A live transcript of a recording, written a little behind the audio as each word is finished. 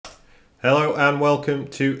Hello and welcome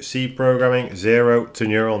to C Programming Zero to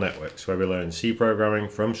Neural Networks, where we learn C programming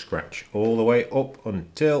from scratch all the way up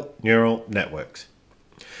until neural networks.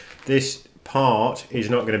 This part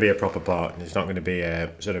is not going to be a proper part, it's not going to be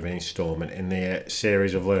a sort of an installment in the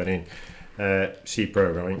series of learning C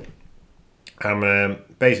programming.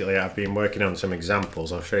 Basically I've been working on some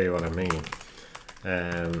examples. I'll show you what I mean.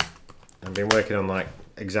 I've been working on like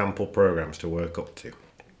example programs to work up to.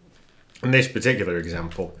 In this particular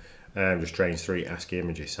example, just trains 3 ASCII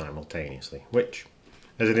images simultaneously, which,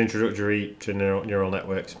 as an introductory to neural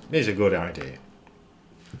networks, is a good idea.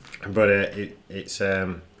 But it's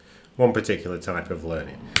one particular type of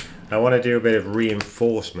learning. I want to do a bit of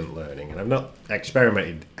reinforcement learning, and I've not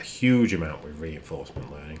experimented a huge amount with reinforcement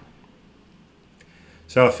learning.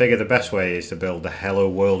 So I figure the best way is to build the hello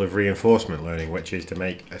world of reinforcement learning, which is to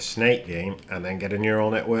make a snake game and then get a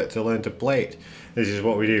neural network to learn to play it. This is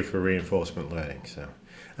what we do for reinforcement learning. So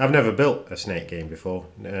I've never built a snake game before.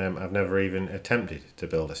 I've never even attempted to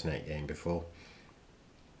build a snake game before.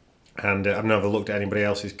 And I've never looked at anybody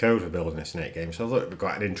else's code for building a snake game. So I thought it would be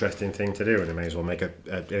quite an interesting thing to do, and I may as well make an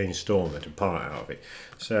installment, a part out of it.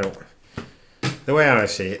 So the way I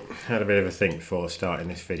see it, I had a bit of a think before starting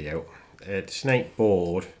this video. The snake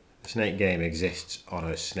board, the snake game exists on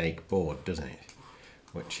a snake board, doesn't it?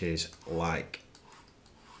 Which is like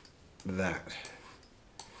that.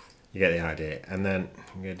 You get the idea. And then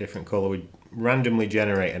we get a different colour. We randomly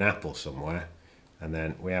generate an apple somewhere, and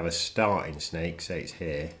then we have a starting snake, say it's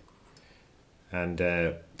here, and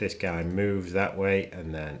this guy moves that way,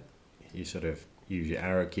 and then you sort of use your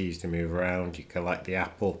arrow keys to move around. You collect the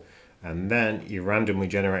apple, and then you randomly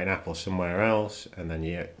generate an apple somewhere else, and then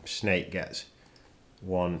your snake gets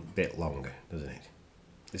one bit longer, doesn't it?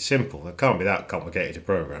 It's simple. It can't be that complicated to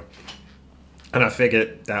program. And I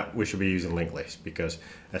figured that we should be using linked list, because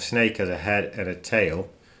a snake has a head and a tail.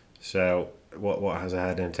 So what has a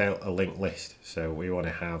head and a tail? A linked list. So we want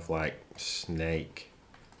to have like snake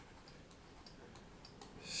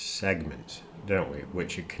segments, don't we,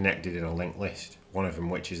 which are connected in a linked list. One of them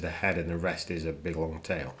which is the head, and the rest is a big long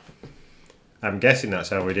tail. I'm guessing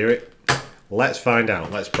that's how we do it. Let's find out.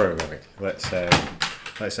 Let's program it. This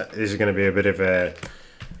is going to be a bit of a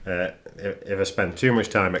if I spend too much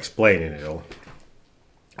time explaining it all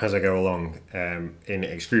as I go along in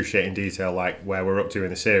excruciating detail, like where we're up to in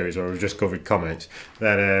the series, or we've just covered comments,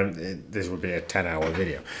 then this would be a 10-hour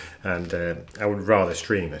video, and I would rather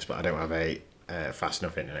stream this, but I don't have a fast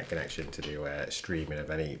enough internet connection to do streaming of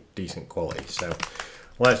any decent quality. So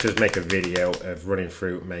let's just make a video of running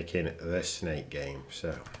through making the snake game.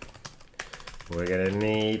 So we're going to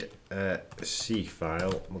need a C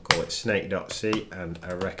file. We'll call it snake.c, and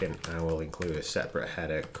I reckon I will include a separate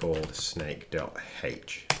header called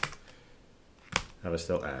snake.h. Have I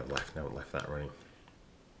still? I've left that running.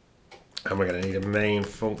 And we're going to need a main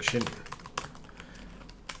function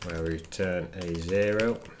where we return a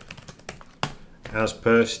 0 as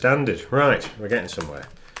per standard. Right, we're getting somewhere.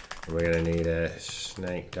 And we're going to need a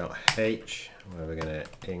snake.h where we're going to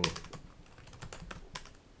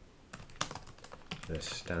the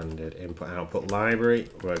standard input-output library.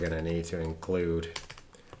 We're going to need to include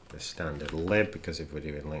the standard lib, because if we're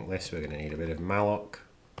doing linked lists, we're going to need a bit of malloc.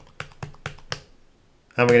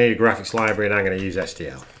 And we're going to need a graphics library, and I'm going to use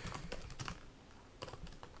STL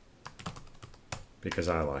because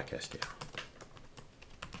I like STL.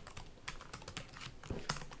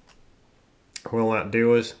 Will that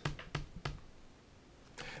do us?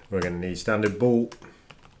 We're going to need standard bool.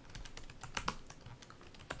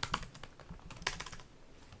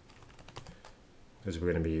 Because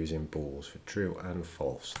we're going to be using bools for true and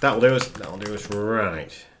false. That'll do us. That'll do us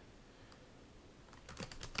right.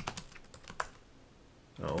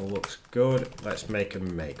 That all looks good. Let's make a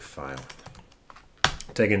makefile.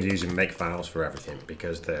 Taking to using makefiles for everything,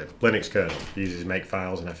 because the Linux kernel uses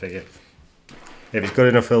makefiles, and I figure if it's good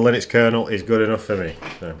enough for the Linux kernel, it's good enough for me.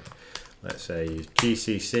 So let's say use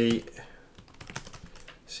GCC,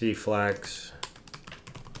 C flags,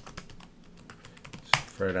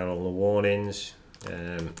 throw down all the warnings.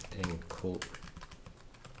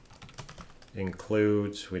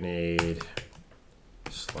 Includes, we need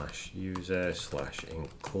 /user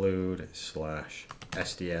 /include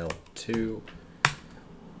 /SDL2.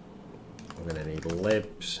 We're going to need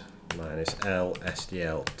libs -l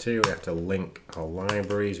SDL2. We have to link our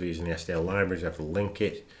libraries. We're using the SDL libraries, we have to link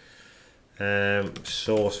it.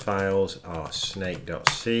 Source files are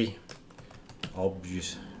snake.c,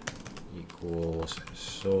 obj equals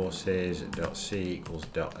sources.c equals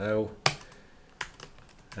 .o,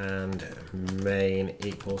 and main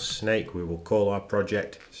equals snake. We will call our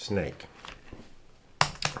project snake.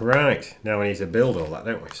 Right, now we need to build all that,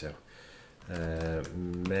 don't we? So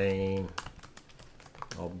main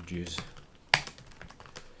objs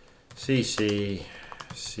cc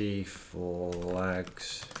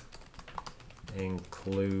cflags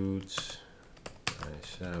includes,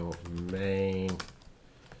 so main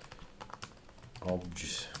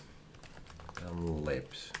objs and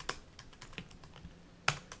libs.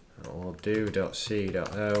 And we'll do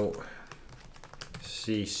 .c.o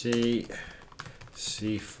cc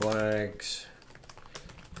cflags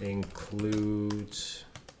includes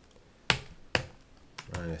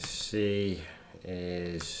minus c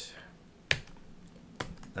is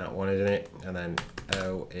that one, isn't it? And then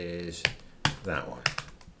o is that one.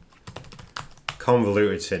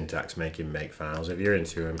 Convoluted syntax making make files. If you're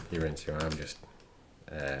into them, you're into them. I'm just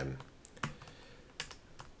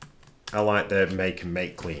I like the make and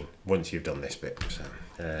make clean once you've done this bit. So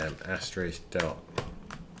asterisk dot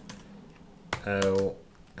o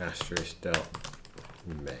asterisk dot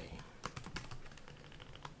main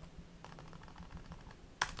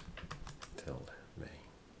tilde main.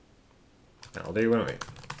 That'll do, won't it?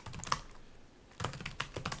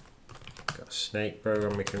 Got a snake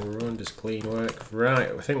program we can run. Does clean work?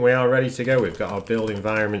 Right, I think we are ready to go. We've got our build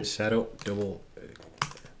environment set up. Double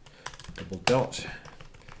dot.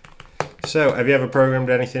 So, have you ever programmed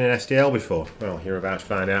anything in SDL before? Well, you're about to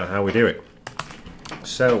find out how we do it.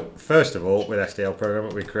 So, first of all, with SDL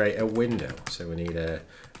programming, we create a window. So we need a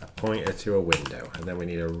pointer to a window, and then we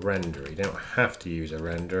need a renderer. You don't have to use a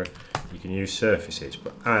renderer. You can use surfaces,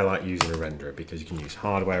 but I like using a renderer because you can use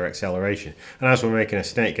hardware acceleration. And as we're making a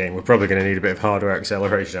snake game, we're probably going to need a bit of hardware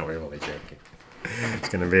acceleration, aren't we? Only joking. It's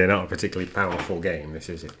going to be not a particularly powerful game, this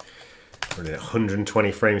is it. Running at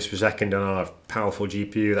 120 frames per second on our powerful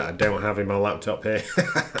GPU that I don't have in my laptop here.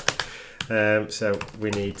 So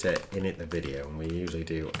we need to init the video, and we usually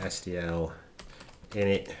do SDL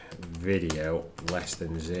init video less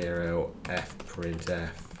than 0 fprintf,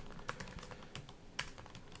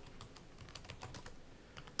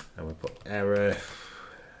 and we put error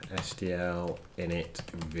SDL init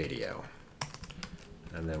video,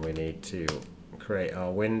 and then we need to create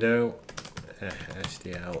our window.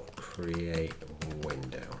 SDL create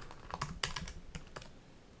window.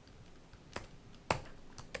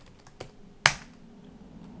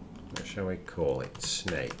 What shall we call it?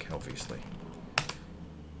 Snake, obviously.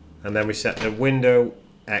 And then we set the window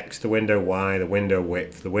X, the window Y, the window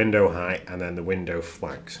width, the window height, and then the window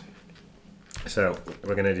flags. So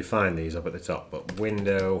we're going to define these up at the top, but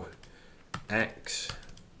window X,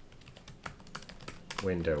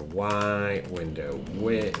 window Y, window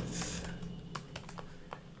width,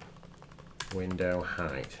 window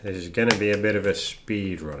height. This is going to be a bit of a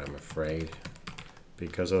speed run, I'm afraid,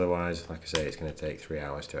 because otherwise, like I say, it's going to take 3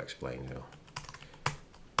 hours to explain it all.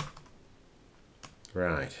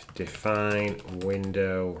 Right, define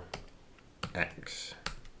window X,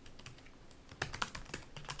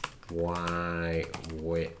 Y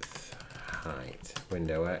width, height.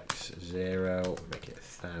 Window X 0, make it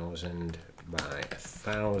 1000 by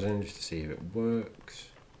 1000 just to see if it works.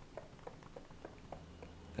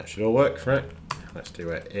 That should all work, right? Let's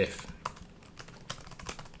do it. If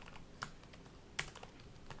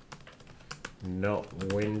not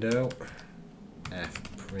window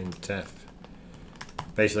fprintf.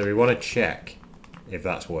 Basically, we want to check if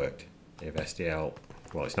that's worked. If SDL,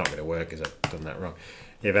 well, it's not going to work because I've done that wrong.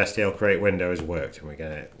 If SDL create window has worked, and we're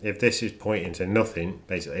going to, if this is pointing to nothing,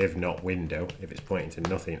 basically if not window, if it's pointing to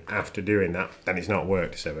nothing after doing that, then it's not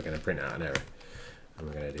worked. So we're going to print out an error. And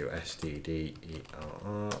we're going to do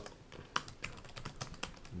stderr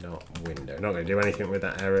not window. Not going to do anything with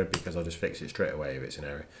that error because I'll just fix it straight away if it's an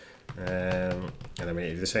error. And then we need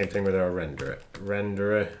to do the same thing with our renderer.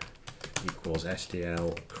 Renderer equals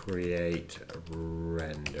SDL create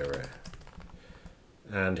renderer.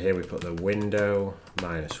 And here we put the window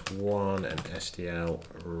 -1 and SDL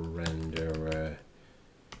renderer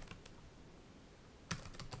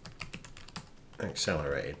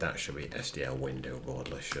accelerated. That should be SDL window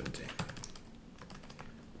borderless, shouldn't it?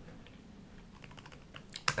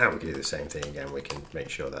 And we can do the same thing again. We can make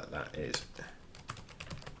sure that that is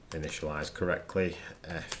initialized correctly.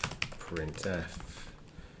 fprintf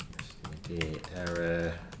std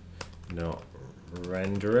error not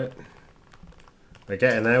render it. We're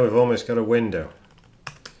getting there. We've almost got a window.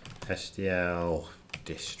 SDL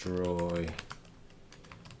destroy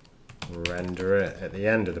render it. At the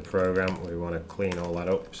end of the program, we want to clean all that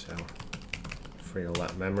up, so free all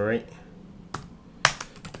that memory.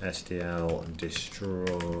 SDL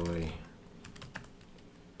destroy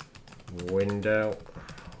window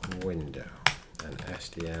and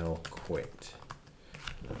SDL quit.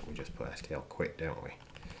 No, we just put SDL quit, don't we?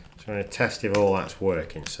 So I'm going to test if all that's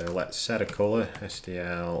working. So let's set a colour,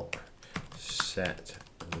 SDL set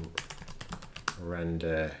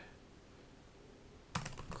render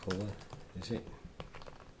colour, is it?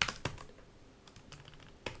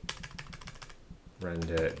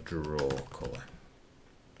 Render draw colour.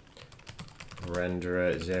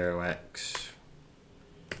 Renderer 0x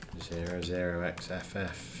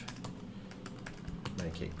 00xff.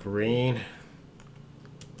 Make it green.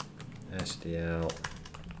 SDL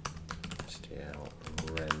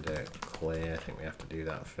render clear. I think we have to do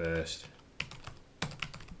that first.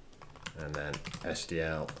 And then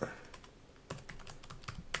SDL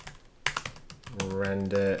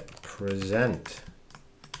render present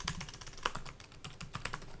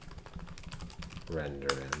render,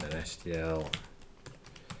 and then SDL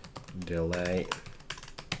delay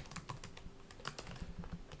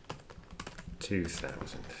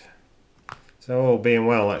 2000. So all being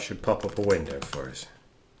well, that should pop up a window for us.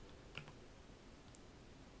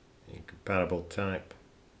 Incompatible type.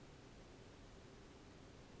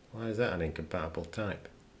 Why is that an incompatible type?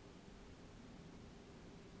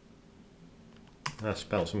 I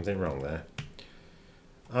spelled something wrong there.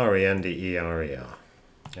 RENDERER.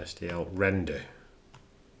 SDL render.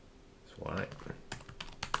 That's why.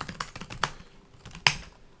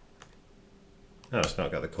 No, it's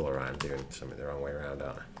not got the colour right. I'm doing something the wrong way around,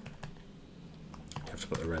 aren't I? You have to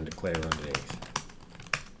put the render clear underneath.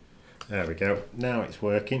 There we go. Now it's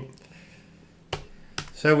working.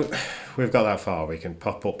 So we've got that far. We can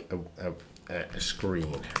pop up a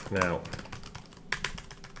screen. Now,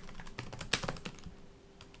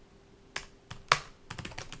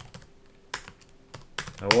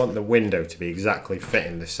 I want the window to be exactly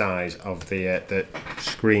fitting the size of the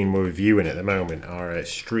screen we're viewing at the moment, our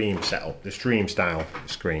stream setup, the stream style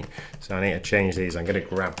screen. So I need to change these. I'm going to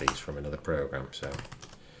grab these from another program. So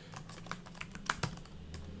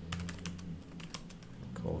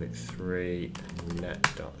called it 3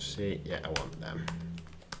 net.c. Yeah, I want them.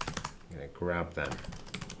 I'm going to grab them.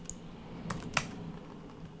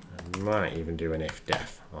 I might even do an if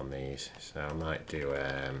def on these. So I might do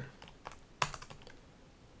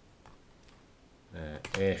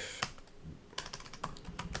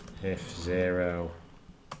if 0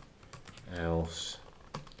 else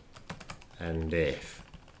and if,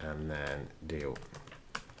 and then do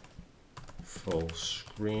full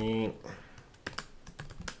screen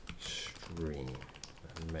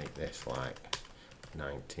and make this like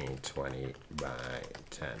 1920 by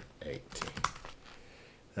 1080.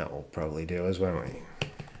 That will probably do us, won't we?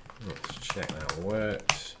 Let's check that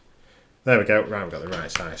works. There we go. Right, we've got the right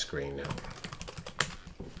size screen now.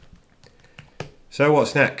 So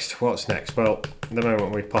what's next? What's next? Well, at the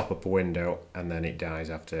moment we pop up a window and then it dies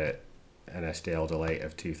after an SDL delay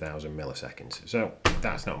of 2000 milliseconds. So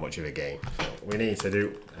that's not much of a game. So we need to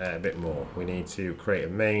do a bit more. We need to create a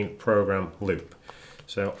main program loop.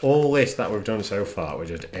 So all this that we've done so far, we're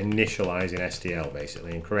just initializing SDL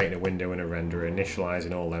basically and creating a window and a renderer,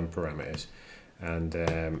 initializing all them parameters, and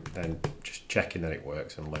then just checking that it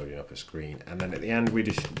works and loading up a screen. And then at the end we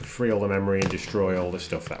just free all the memory and destroy all the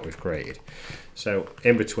stuff that we've created. So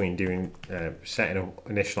in between doing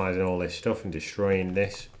initializing all this stuff and destroying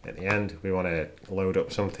this, at the end we want to load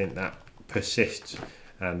up something that persists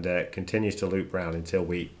and continues to loop around until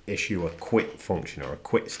we issue a quit function or a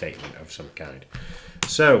quit statement of some kind.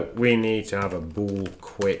 So we need to have a bool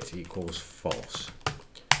quit equals false,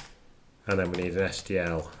 and then we need an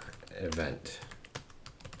SDL event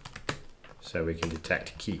so we can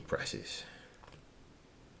detect key presses.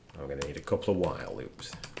 I'm going to need a couple of while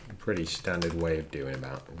loops. A pretty standard way of doing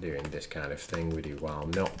this kind of thing. We do while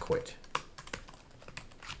not quit.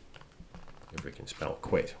 If we can spell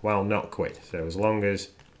quit, while not quit. So as long as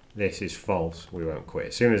this is false, we won't quit.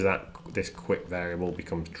 As soon as this quit variable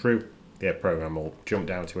becomes true, the program will jump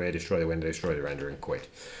down to here, destroy the window, destroy the render, and quit.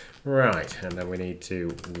 Right, and then we need to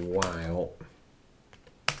while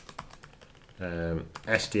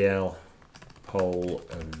SDL poll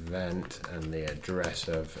event and the address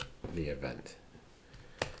of the event.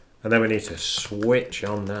 And then we need to switch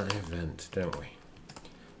on that event, don't we?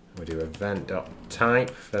 We do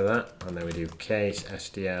event.type for that, and then we do case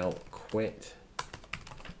SDL quit.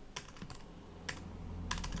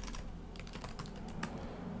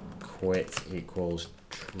 Quit equals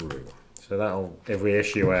true. So that'll, if we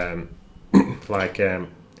issue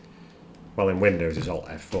well, in Windows it's Alt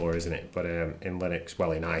F4, isn't it? But in Linux,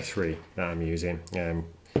 well, in i3 that I'm using,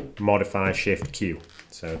 modify Shift Q.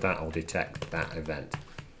 So that'll detect that event.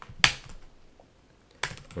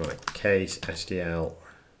 Right, case SDL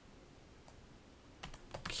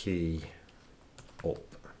key up.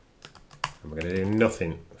 And we're going to do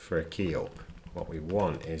nothing for a key up. what we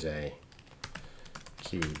want is a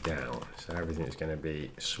key down. So everything's going to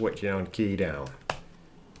be switching on key down.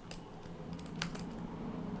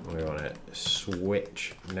 We want to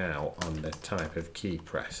switch now on the type of key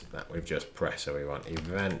press that we've just pressed. So we want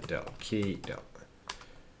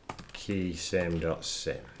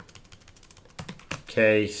event.key.keysim.sim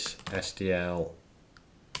case SDL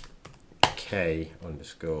K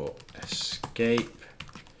underscore escape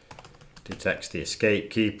detects the escape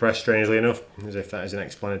key press, strangely enough, as if that isn't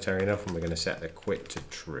explanatory enough, and we're going to set the quit to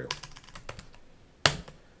true.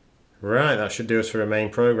 Right, that should do us for a main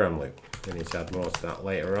program loop. We need to add more to that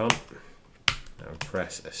later on. Now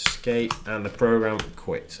press escape and the program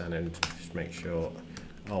quits, and then just make sure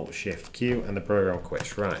Alt Shift Q and the program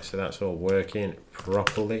quits. Right, so that's all working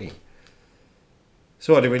properly.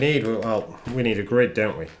 So what do we need? Well, we need a grid,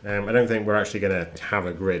 don't we? I don't think we're actually going to have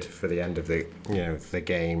a grid for the end of the the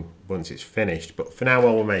game once it's finished. But for now,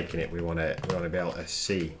 while we're making it, we want to be able to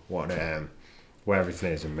see what where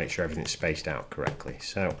everything is and make sure everything's spaced out correctly.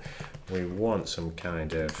 So we want some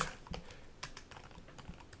kind of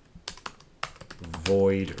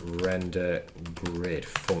void render grid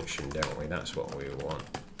function, don't we? That's what we want,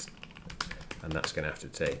 and that's going to have to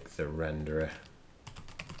take the renderer.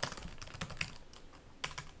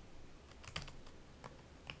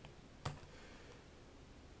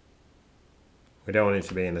 We don't want it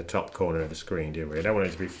to be in the top corner of the screen, do we? We don't want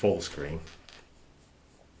it to be full screen.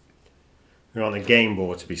 We want the game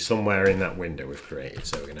board to be somewhere in that window we've created,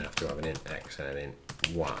 so we're going to have an int X and an int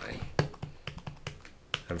Y.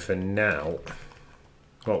 And for now,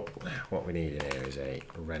 well, what we need in here is a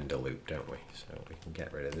render loop, don't we? So we can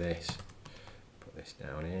get rid of this, put this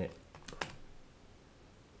down here.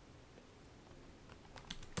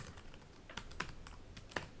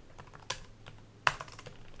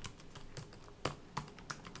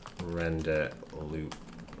 Render loop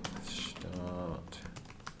start.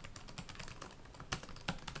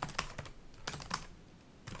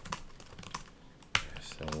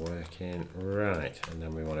 Still working. Right, and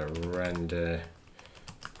then we want to render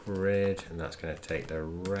grid, and that's going to take the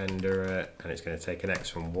renderer, and it's going to take an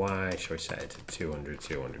X and Y. Shall we set it to 200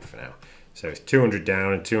 for now? So it's 200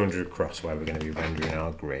 down and 200 across where we're going to be rendering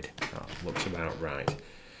our grid. That looks about right.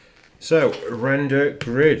 So render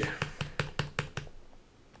grid.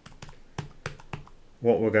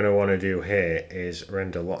 What we're going to want to do here is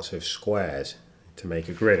render lots of squares to make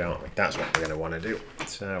a grid, aren't we? That's what we're going to want to do.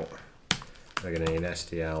 So we're going to need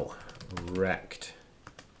SDL rect.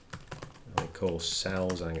 I call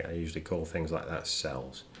cells. I usually call things like that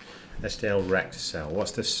cells. SDL rect cell.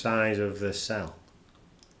 What's the size of the cell?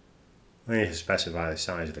 We need to specify the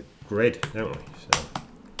size of the grid, don't we? So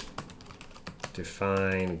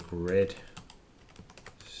define grid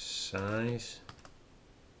size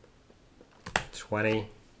 20,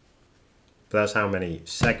 but that's how many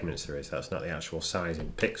segments there is. That's not the actual size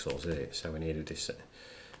in pixels, is it? So we need to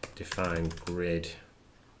define grid.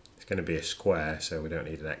 It's going to be a square, so we don't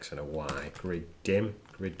need an X and a Y. Grid dim,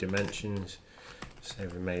 grid dimensions. So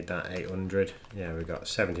we made that 800. Yeah, we've got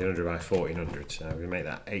 1700 by 1400, so we make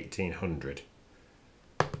that 1800.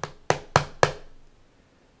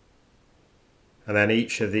 And then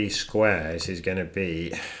each of these squares is going to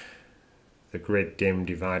be the grid dim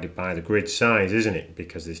divided by the grid size, isn't it?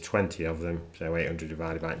 Because there's 20 of them, so 800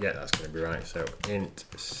 divided by, yeah, that's going to be right. So int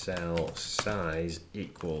cell size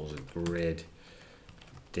equals grid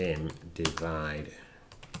dim divide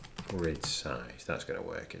grid size. That's going to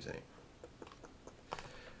work, isn't it?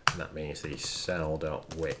 And that means the cell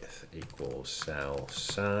dot width equals cell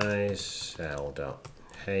size, cell dot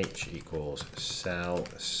h equals cell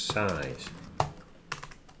size.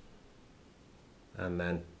 And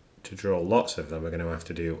then to draw lots of them, we're going to have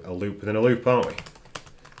to do a loop within a loop, aren't we?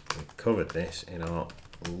 We've covered this in our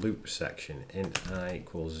loop section. Int I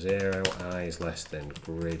equals 0, I is less than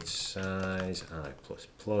grid size, I plus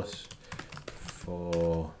plus,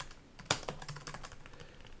 for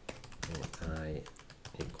int I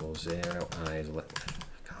equals 0, I is less,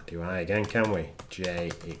 can't do I again, can we?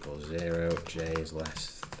 J equals 0, J is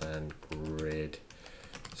less than grid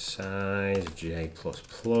size, J plus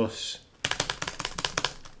plus.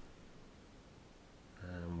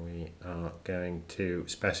 Are going to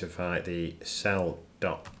specify the cell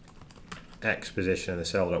dot x position and the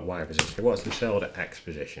cell dot y position. What's the cell dot x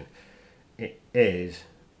position? It is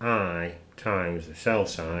I times the cell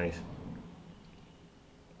size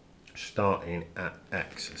starting at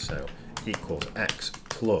x, so equals x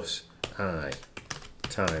plus I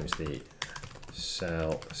times the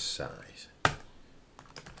cell size.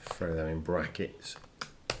 Throw them in brackets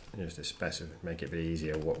just to specify, make it a bit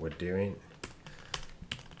easier what we're doing.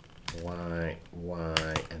 Y,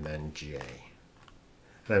 and then J.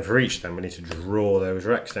 Then for each of them we need to draw those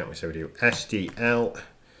rects, don't we? So we do SDL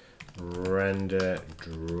render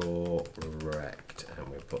draw rect, and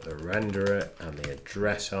we put the renderer and the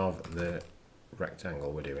address of the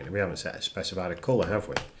rectangle we're doing. We haven't specified a colour, have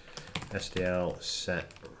we? SDL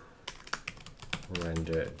set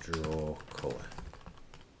render draw colour.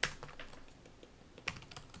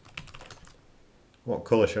 What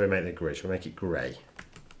colour shall we make the grid? Shall we make it grey?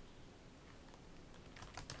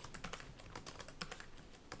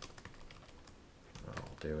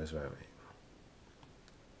 That'll do as well.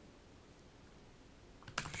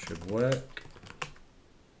 Should work.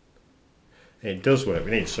 It does work.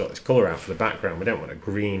 We need to sort this colour out for the background. We don't want a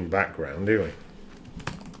green background, do we?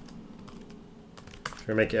 Should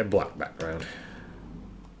we make it a black background?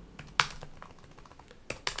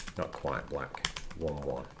 Not quite black.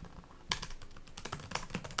 1-1.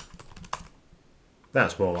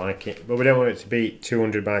 That's more like it, but we don't want it to be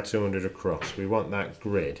 200 by 200 across. We want that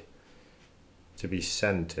grid to be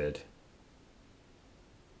centered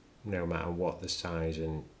no matter what the size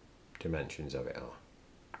and dimensions of it are.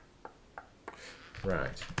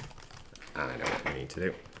 Right, I know what we need to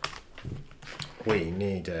do. We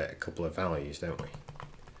need a couple of values, don't we?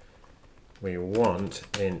 We want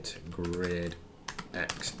int grid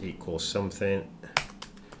x equals something,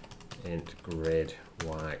 int grid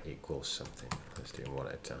y equals something. Let's do them one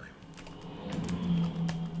at a time.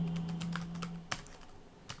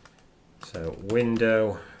 So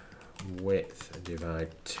window width divide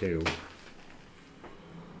 2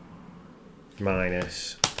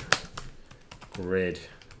 minus grid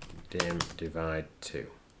dim divide 2.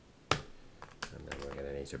 And then we're going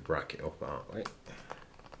to need to bracket up, aren't we?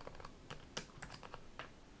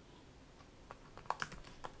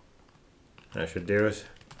 That should do us.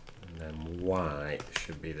 And then y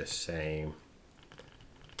should be the same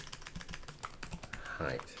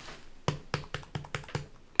height.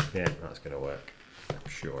 Yeah, that's going to work. I'm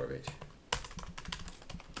sure of it.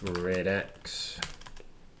 Grid x,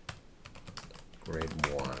 grid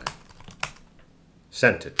y.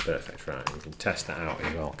 Centered, perfect, right. We can test that out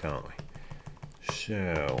as well, can't we?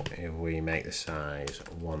 So, if we make the size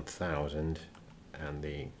 1000 and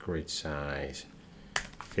the grid size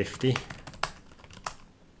 50,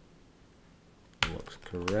 looks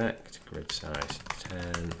correct. Grid size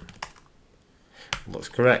 10, looks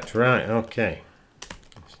correct, right, okay.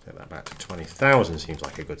 Let's take that back to 20,000, seems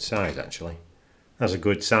like a good size actually. That's a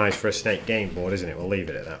good size for a Snake game board, isn't it? We'll leave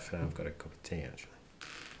it at that for now. I've got a cup of tea actually.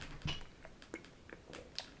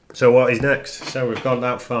 So what is next? So we've got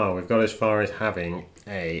that far. We've got as far as having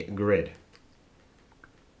a grid.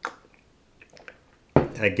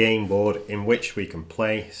 A game board in which we can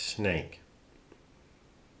play Snake.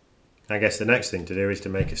 I guess the next thing to do is to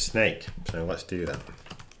make a snake. So let's do that.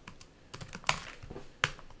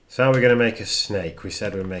 So how are we going to make a snake? We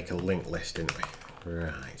said we'd make a linked list, didn't we?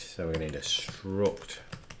 Right, so we need a struct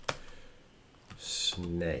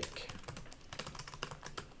snake.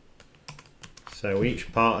 So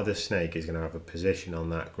each part of the snake is going to have a position on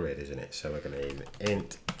that grid, isn't it? So we're going to need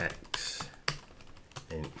int x,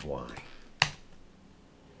 int y.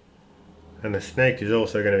 And the snake is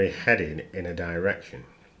also going to be heading in a direction.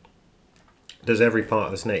 Does every part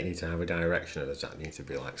of the snake need to have a direction, or does that need to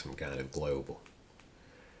be like some kind of global?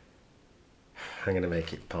 I'm going to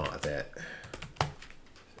make it part of that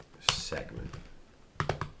segment.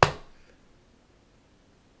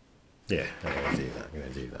 Yeah, I'm going to do that. I'm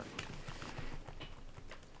going to do that.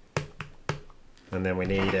 And then we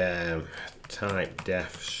need type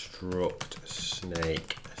def struct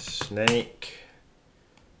snake snake.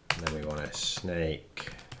 And then we want a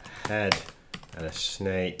snake head and a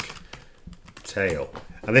snake tail.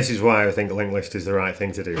 And this is why I think linked list is the right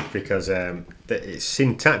thing to do, because it's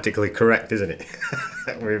syntactically correct, isn't it?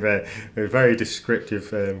 with very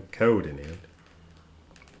descriptive code in here.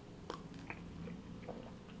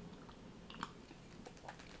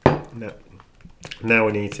 Now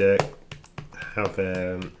we need to have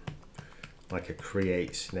like a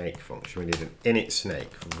create snake function. We need an init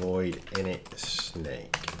snake, void init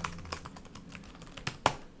snake.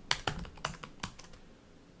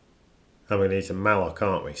 And we need to malloc,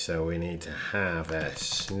 aren't we? So we need to have a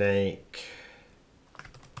snake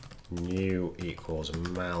new equals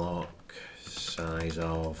malloc size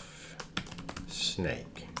of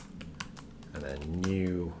snake, and then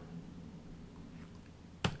new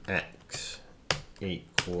x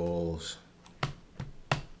equals,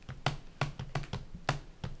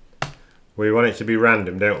 we want it to be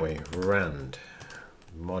random, don't we? Rand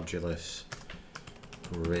modulus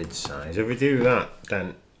grid size. If we do that,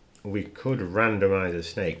 then we could randomize a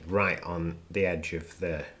snake right on the edge of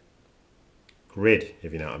the grid,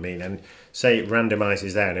 if you know what I mean. And say it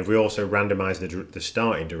randomizes there, and if we also randomize the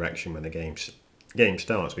starting direction when the game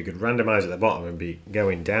starts, we could randomize at the bottom and be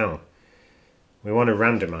going down. We want to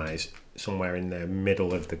randomize somewhere in the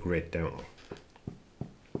middle of the grid, don't we?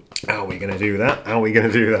 How are we going to do that? How are we going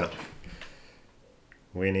to do that?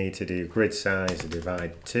 We need to do grid size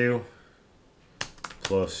divide 2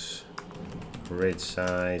 plus grid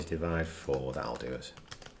size divide 4. That'll do us.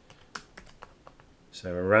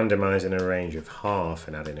 So we're randomizing a range of half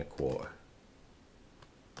and adding a quarter.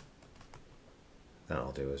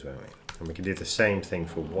 That'll do us, won't we? And we can do the same thing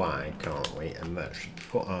for y, can't we? And that should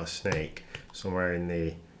put our snake somewhere in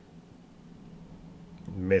the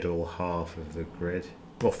middle half of the grid.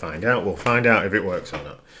 We'll find out. We'll find out if it works or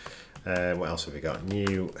not. What else have we got?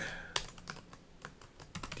 New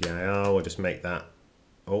dir. We'll just make that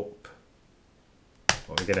up.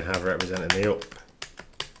 What we're going to have representing the up.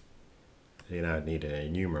 You now need an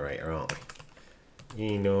enumerator, aren't we?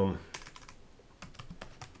 Enum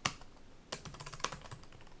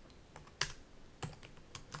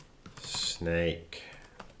snake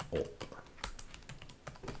up,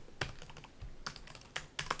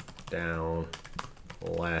 down,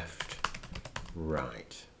 left,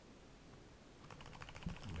 right.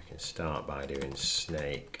 We can start by doing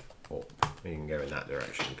snake up. We can go in that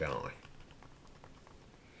direction, can't we?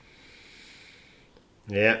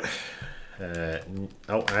 Yeah.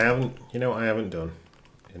 Oh, I haven't. You know what I haven't done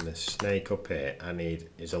in the snake up here?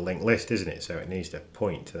 Is a linked list, isn't it? So it needs to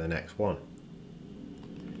point to the next one.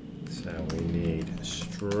 So we need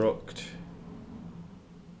struct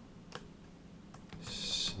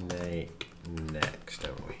snake next,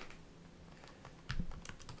 don't we?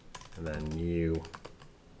 And then new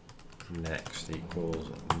next equals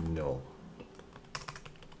null.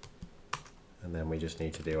 And then we just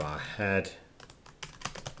need to do our head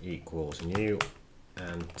equals new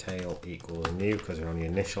and tail equals new, because we're only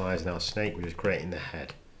initializing our snake. We're just creating the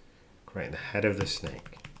head of the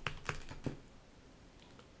snake.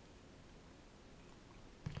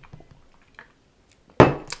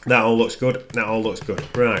 That all looks good. That all looks good.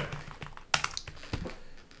 Right.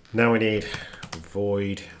 Now we need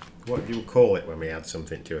void. What do you call it when we add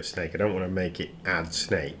something to a snake? I don't want to make it add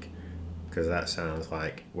snake, because that sounds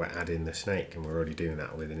like we're adding the snake, and we're already doing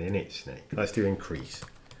that with an init snake. Let's do increase.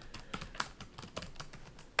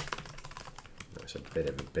 That's a bit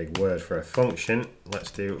of a big word for a function.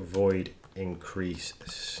 Let's do void increase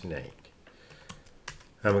snake.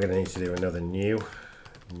 And we're going to need to do another new.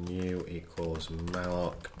 New equals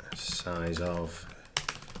malloc size of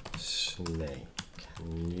snake.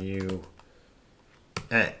 New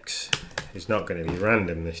x is not going to be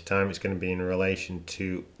random this time. It's going to be in relation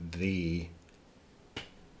to the...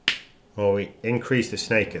 Well, we increase the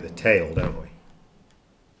snake at the tail, don't we?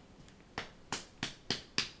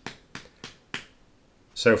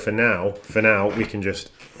 So for now we can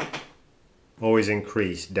just always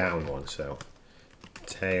increase down one. So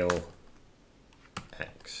tail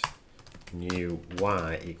x, new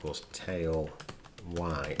y equals tail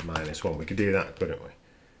y minus 1. We could do that, couldn't we?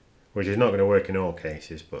 Which is not going to work in all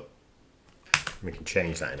cases, but we can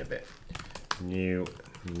change that in a bit. New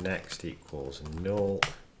next equals null,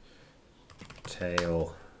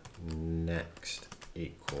 tail next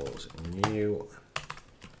equals new,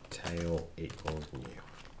 tail equals new.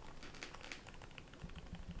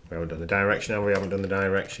 We haven't done the direction now. We haven't done the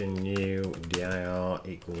direction. New dir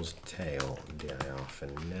equals tail dir for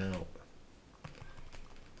now.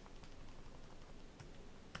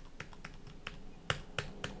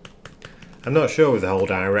 I'm not sure with the whole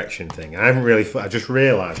direction thing. I just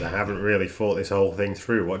realised I haven't really thought this whole thing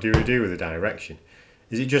through. What do we do with the direction?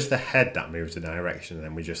 Is it just the head that moves the direction, and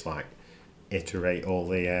then we just like iterate all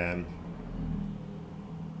the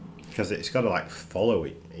because it's got to like follow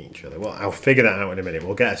each other. Well, I'll figure that out in a minute.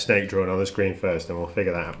 We'll get a snake drawn on the screen first, and we'll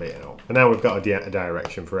figure that a bit out. For now, we've got a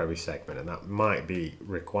direction for every segment, and that might be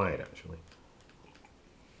required actually.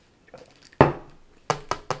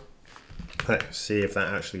 Let's see if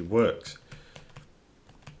that actually works.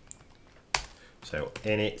 So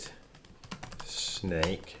init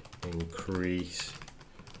snake increase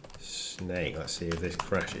snake. Let's see if this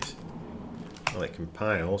crashes. Well, it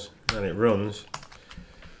compiles and it runs.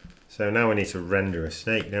 So now we need to render a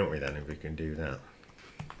snake, don't we then, if we can do that.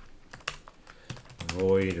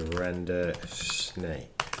 Void render snake.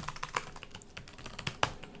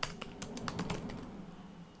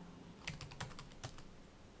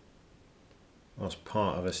 What's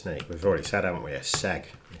part of a snake? We've already said, haven't we? A seg.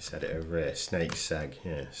 We said it over here. Snake seg.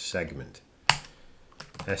 Yeah, segment.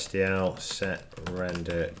 SDL set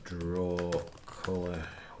render draw color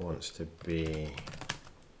wants to be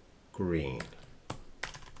green.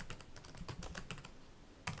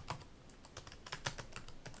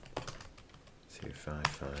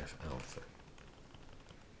 5 alpha.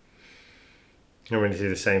 And we need to do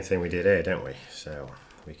the same thing we did here, don't we? So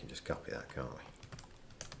we can just copy that, can't we?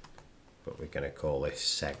 But we're going to call this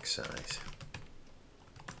seg size.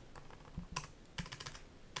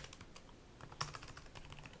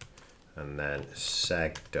 And then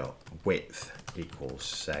seg.width equals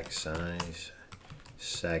seg size.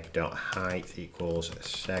 Seg.height equals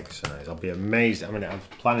seg size. I'll be amazed. I mean, I'm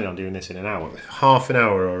planning on doing this in an hour. Half an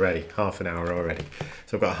hour already. Half an hour already.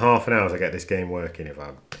 So I've got half an hour to get this game working if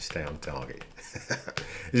I stay on target.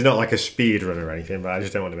 It's not like a speed run or anything, but I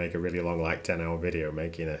just don't want to make a really long, like 10-hour video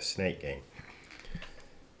making a snake game.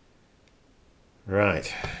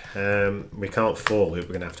 Right. We can't for loop.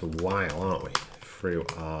 We're going to have to while, aren't we? Through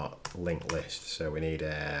our linked list. So we need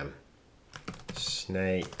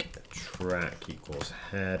snake track equals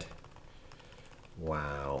head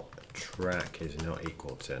while track is not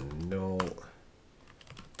equal to null,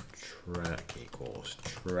 track equals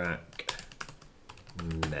track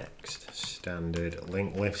next. Standard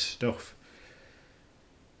linked list stuff.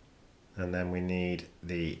 And then we need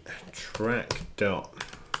the track dot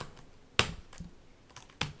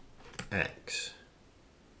x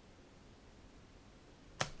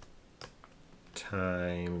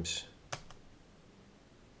times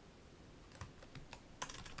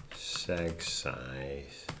seg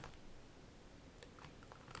size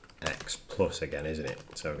x plus again, isn't it?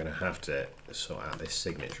 So we're going to have to sort out this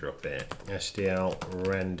signature up here. STL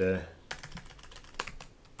render.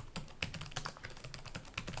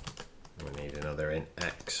 We need another int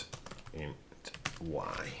x, int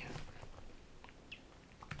y.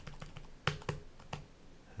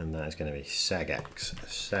 And that is going to be segx,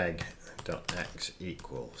 seg.x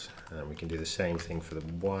equals. And we can do the same thing for the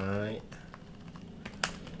y.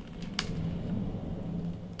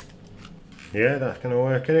 Yeah, that's going to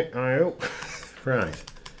work, innit? I hope. Right.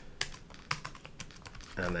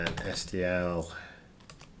 And then STL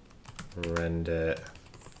render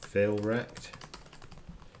fill rect.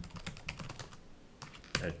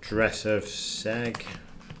 Address of seg.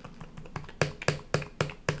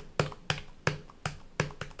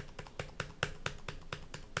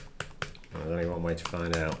 There's only one way to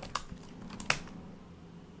find out.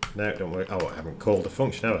 No, it don't work. Oh, I haven't called the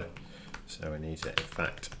function, have I? So we need to, in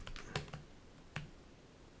fact,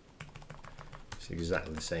 it's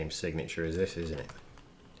exactly the same signature as this, isn't it?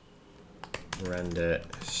 Render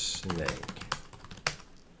snake.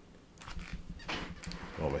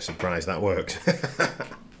 Oh, we're surprised that works.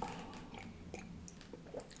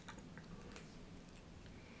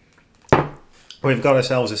 We've got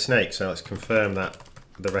ourselves a snake, so let's confirm that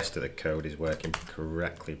the rest of the code is working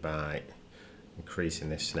correctly by increasing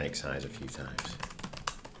this snake size a few times.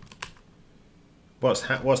 What's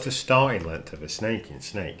the starting length of a snake in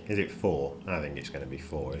Snake? Is it 4? I think it's going to be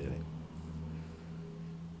 4, isn't it?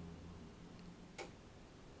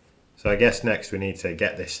 So I guess next we need to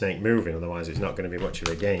get this snake moving, otherwise it's not going to be much of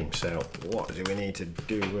a game. So what do we need to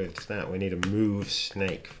do with that? We need a move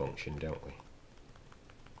snake function, don't we?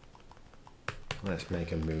 Let's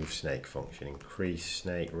make a move snake function. Increase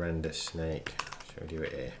snake, render snake. Shall we do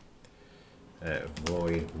it here?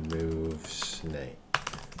 Void move snake.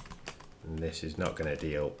 And this is not going to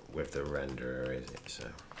deal with the renderer, is it? So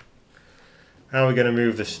how are we going to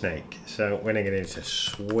move the snake? So we're going to need to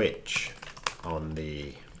switch on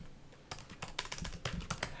the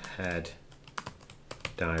head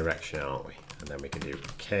direction, aren't we? And then we can do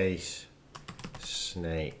case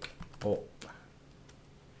snake up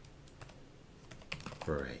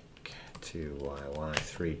break 2yy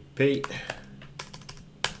 3p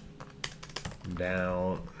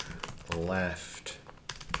down left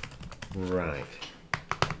right.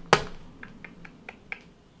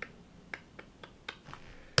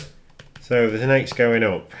 So the snake's going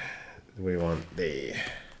up. We want the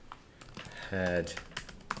head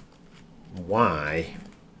y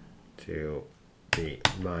to be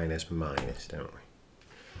minus minus, don't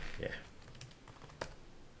we? Yeah.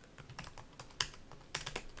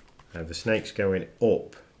 Now the snake's going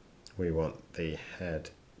up. We want the head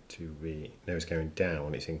to be, no, it's going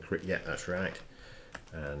down. It's increased. Yeah, that's right.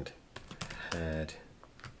 And head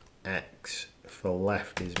x for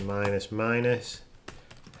left is minus minus.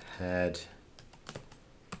 Head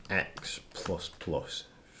x plus plus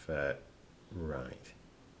for right.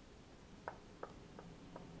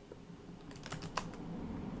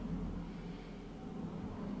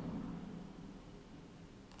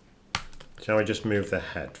 Shall we just move the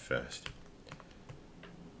head first?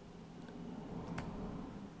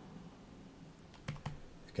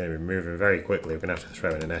 It's going to be moving very quickly. We're going to have to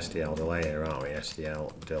throw in an STL delay here, aren't we?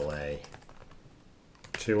 STL delay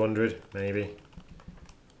 200 maybe.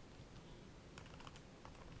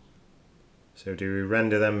 So do we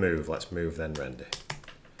render then move? Let's move then render.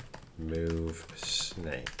 Move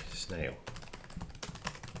snail.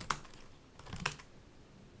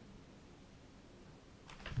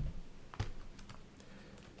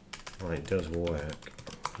 Well, it does work.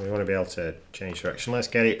 We want to be able to change direction. Let's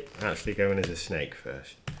get it actually going as a snake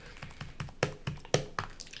first.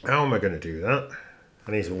 How am I going to do that?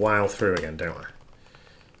 I need to while through again, don't I?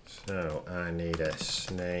 So I need a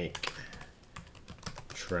snake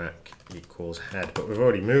track equals head, but we've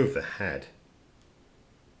already moved the head.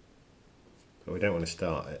 But we don't want to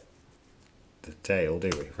start at the tail, do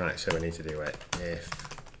we? Right, so we need to do it if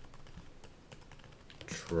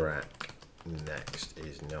track next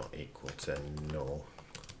is not equal to null.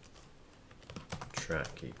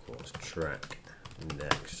 Track equals track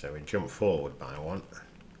next. So we jump forward by one.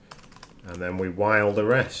 And then we while the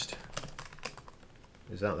rest.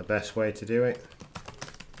 Is that the best way to do it?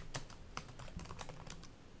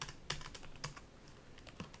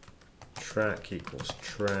 Track equals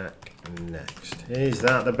track next. Is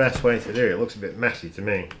that the best way to do it? It looks a bit messy to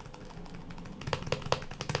me.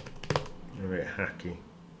 A bit hacky.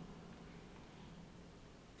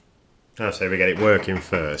 I'll say we get it working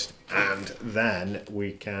first, and then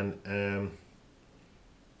we can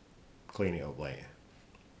clean it up later.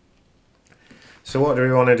 So what do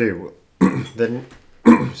we want to do? Then,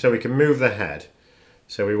 so we can move the head.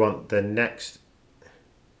 So we want the next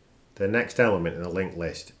element in the linked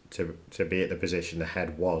list to be at the position the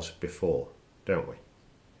head was before, don't we?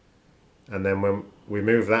 And then when we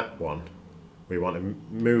move that one, we want to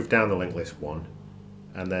move down the linked list one,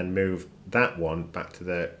 and then move that one back to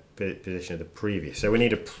the position of the previous. So we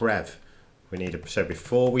need a prev. So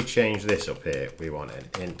before we change this up here, we want an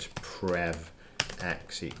int prev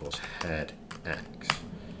x equals head x,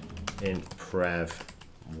 int prev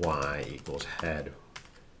y equals head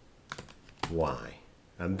y,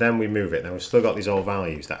 and then we move it. Now we've still got these old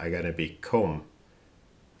values that are going to become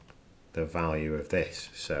the value of this.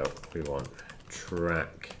 So we want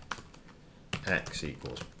track x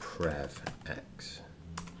equals prev x,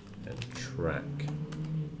 and track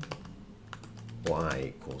y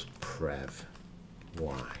equals prev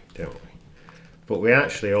y, don't we? But we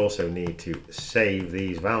actually also need to save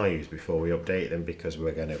these values before we update them, because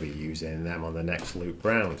we're going to be using them on the next loop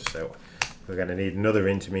round. So we're going to need another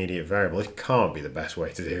intermediate variable. It can't be the best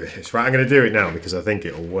way to do this. Right, I'm going to do it now because I think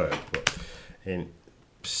it'll work. But in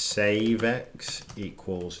save x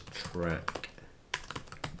equals track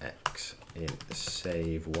x, in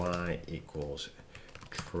save y equals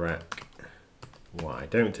track y.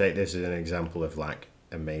 Don't take this as an example of like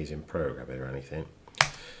amazing programming or anything.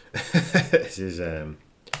 This is do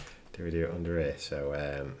we do it under here?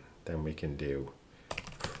 So then we can do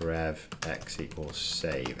prev x equals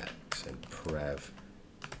save x, and prev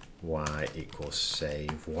y equals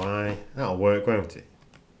save y. That'll work, won't it?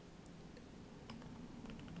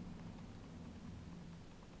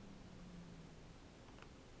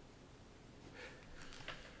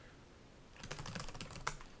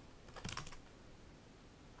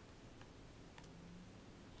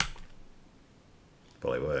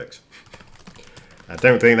 Well, it works. I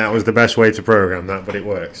don't think that was the best way to program that, but it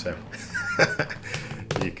works. So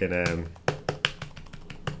you can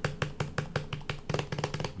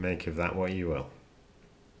make of that what you will.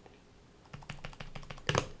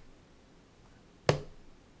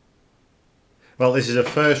 Well, this is a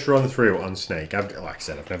first run through on Snake. Like I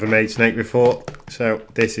said, I've never made Snake before, so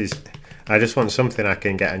this is. I just want something I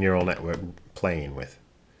can get a neural network playing with.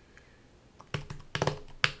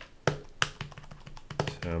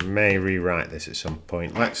 I may rewrite this at some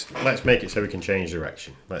point. Let's make it so we can change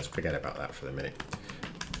direction. Let's forget about that for the minute.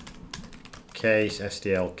 Case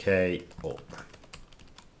SDLK up.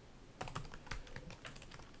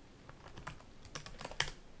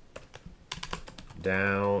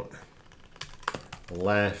 Down.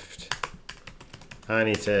 Left. I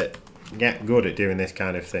need to get good at doing this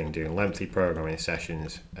kind of thing, doing lengthy programming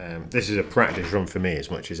sessions. This is a practice run for me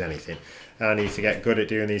as much as anything. I need to get good at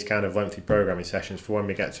doing these kind of lengthy programming sessions for when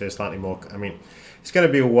we get to a slightly more, I mean, it's going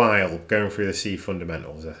to be a while going through the C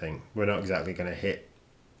fundamentals, I think. We're not exactly going to hit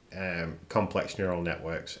complex neural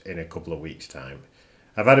networks in a couple of weeks' time.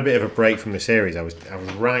 I've had a bit of a break from the series. I was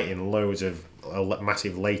writing loads of a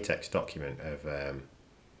massive LaTeX document of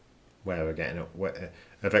where we're getting up,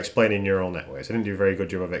 of explaining neural networks. I didn't do a very good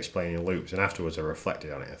job of explaining loops, and afterwards I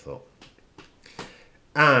reflected on it. I thought,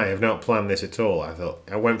 I have not planned this at all.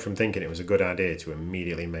 I went from thinking it was a good idea to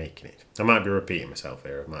immediately making it. I might be repeating myself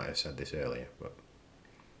here. I might have said this earlier, but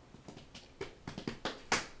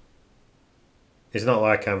it's not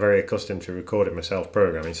like I'm very accustomed to recording myself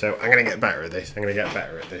programming, so I'm going to get better at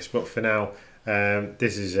this. But for now,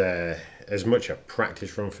 this is a as much a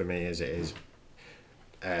practice run for me as it is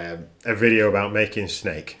a video about making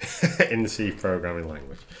Snake in the C programming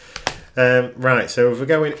language. Right, so if we're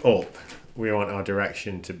going up, we want our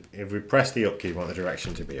direction to, if we press the up key, we want the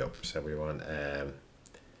direction to be up. So we want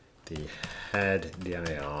the head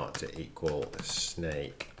dir to equal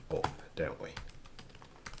Snake up, don't we?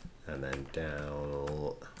 And then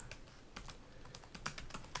down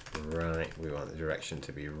right, we want the direction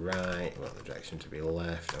to be right, we want the direction to be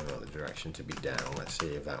left, and we want the direction to be down. Let's see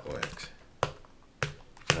if that works.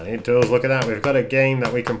 And it does. Look at that, we've got a game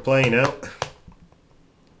that we can play now.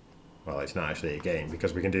 Well, it's not actually a game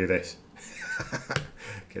because we can do this.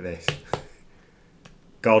 Look at this.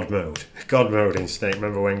 God mode. God mode in Snake.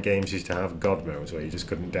 Remember when games used to have God modes where you just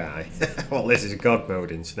couldn't die? Well, this is God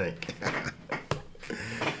mode in Snake.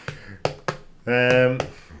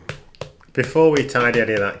 Before we tidy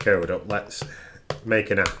any of that code up, let's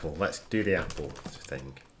make an apple. Let's do the apple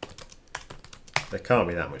thing. There can't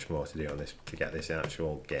be that much more to do on this to get this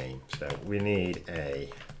actual game. So we need a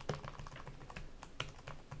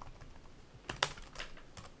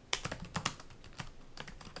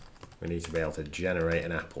to be able to generate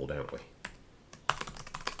an apple, don't we?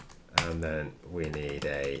 And then we need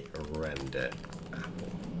a render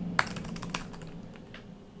apple.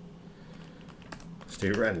 Let's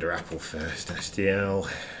do render apple first. STL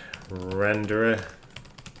renderer.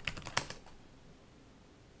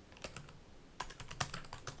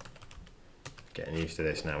 Getting used to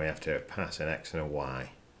this now, we have to pass an X and a Y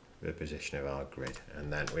for the position of our grid.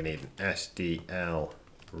 And then we need an SDL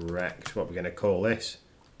rect. What we're going to call this?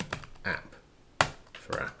 App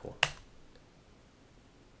for apple.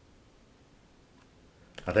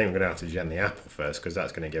 I think we're going to have to gen the apple first because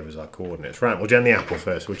that's going to give us our coordinates. Right, we'll gen the apple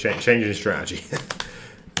first. We're changing strategy.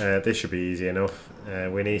 This should be easy enough.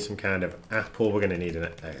 We need some kind of apple. We're going to need a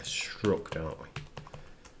struct, aren't we?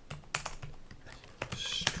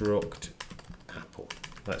 Struct apple.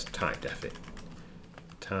 Let's type def it.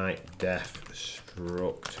 Type def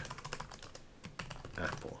struct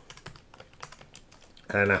apple.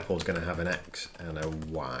 And an apple's going to have an X and a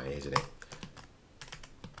Y, isn't it?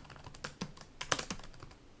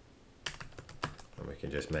 And we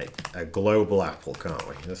can just make a global apple, can't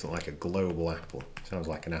we? It doesn't like a global apple. Sounds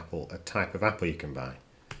like an apple, a type of apple you can buy.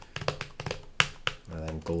 And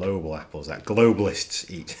then global apples that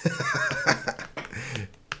globalists eat.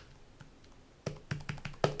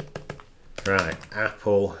 Right,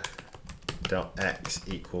 apple.x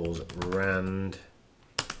equals rand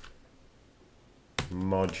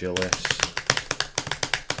modulus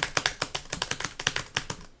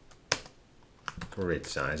grid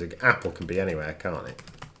size. Apple can be anywhere, can't it?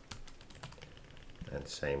 And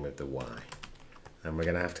same with the Y. And we're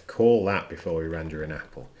going to have to call that before we render an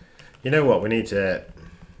apple. You know what? We need to.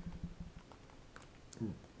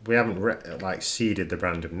 We haven't like seeded the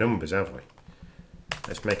random numbers, have we?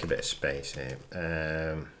 Let's make a bit of space here.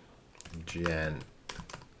 Gen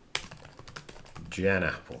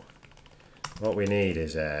apple. What we need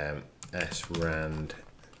is srand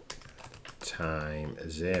time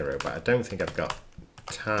 0, but I don't think I've got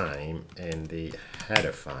time in the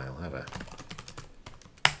header file, have I?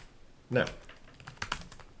 No.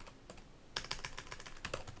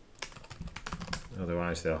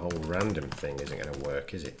 Otherwise the whole random thing isn't going to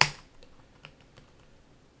work, is it?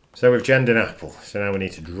 So we've gendered an apple, so now we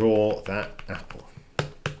need to draw that apple.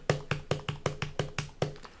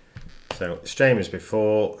 So same as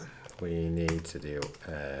before, we need to do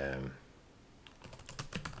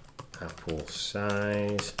apple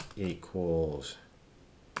size equals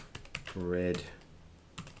grid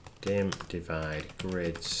dim divide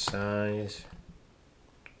grid size.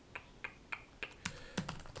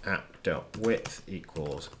 App.width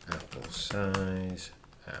equals apple size.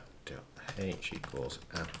 App.h equals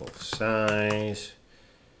apple size.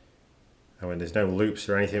 And when there's no loops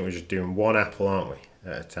or anything, we're just doing one apple, aren't we,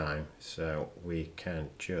 at a time? So we can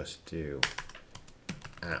just do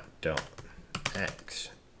app.x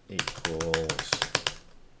equals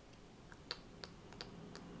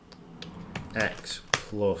x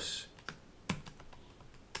plus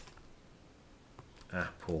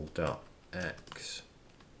apple.x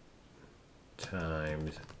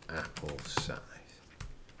times apple size.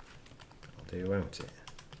 That'll do, won't it?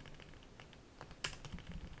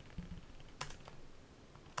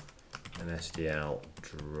 And SDL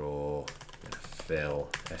draw, fill,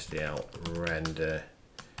 SDL render,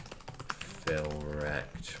 fill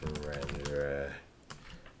rect, render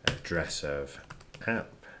address of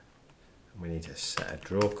app. And we need to set a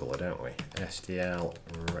draw color, don't we? SDL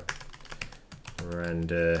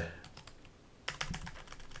render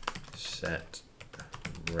set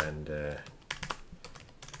render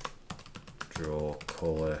draw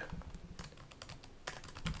color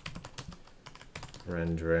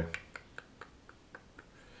renderer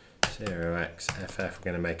 0xFF. We're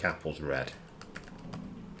going to make apples red.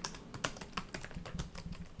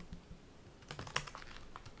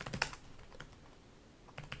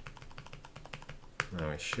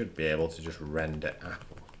 Now we should be able to just render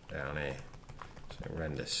apple down here. So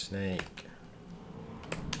render snake.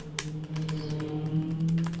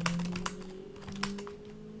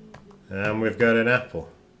 And we've got an apple.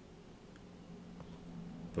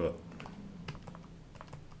 But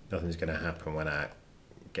nothing's going to happen when I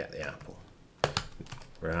get the apple.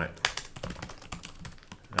 Right.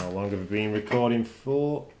 How long have we been recording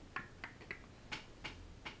for?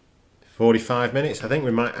 45 minutes. I think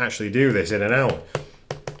we might actually do this in an hour.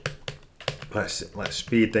 Let's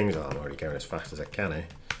speed things on. I'm already going as fast as I can here.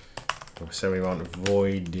 So we want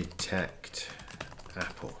void detect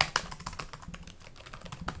apple.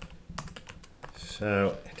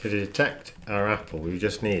 So to detect our apple, we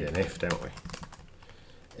just need an if, don't we?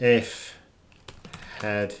 If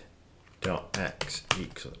head.x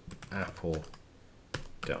equals apple.x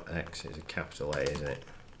is a capital A, isn't it?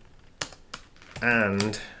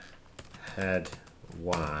 And head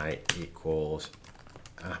y equals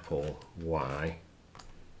apple y,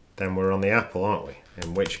 then we're on the apple, aren't we?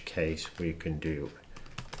 In which case we can do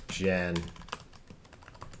gen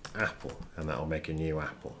apple, and that'll make a new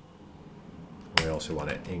apple. We also want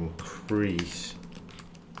to increase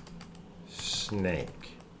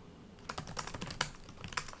snake.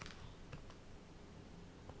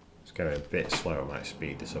 It's going a bit slow. I might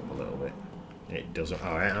speed this up a little bit. It doesn't. Oh,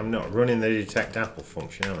 I'm not running the detect apple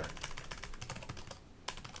function, am I?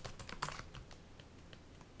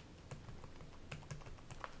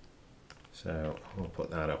 So we'll put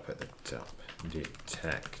that up at the top.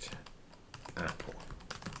 Detect apple.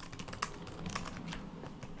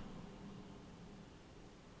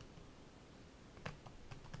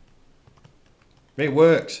 It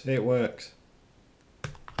works. It works.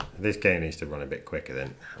 This game needs to run a bit quicker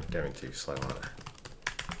then. I'm going too slow on it.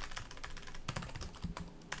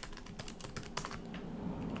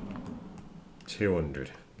 $200.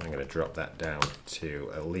 I'm going to drop that down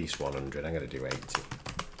to at least 100. I'm going to do 80.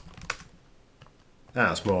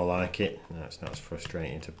 That's more like it. That's not as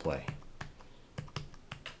frustrating to play.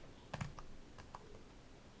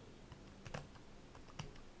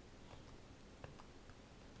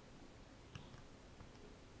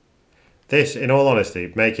 This, in all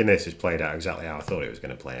honesty, making this has played out exactly how I thought it was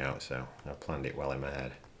going to play out, so I planned it well in my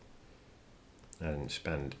head. I didn't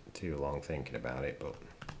spend too long thinking about it, but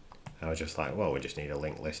I was just like, well, we just need a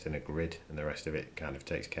linked list and a grid, and the rest of it kind of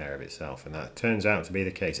takes care of itself, and that turns out to be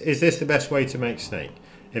the case. Is this the best way to make Snake?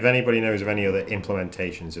 If anybody knows of any other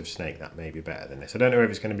implementations of Snake, that may be better than this. I don't know if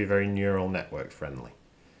it's going to be very neural network friendly.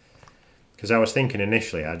 Because I was thinking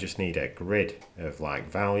initially I just need a grid of like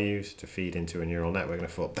values to feed into a neural network, and I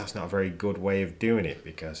thought that's not a very good way of doing it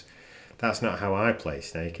because that's not how I play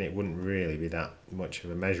Snake, and it wouldn't really be that much of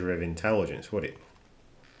a measure of intelligence, would it?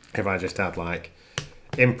 If I just had like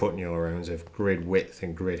input neurons of grid width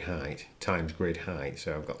and grid height times grid height,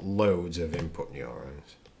 so I've got loads of input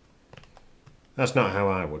neurons. That's not how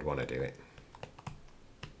I would want to do it.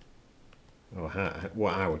 Or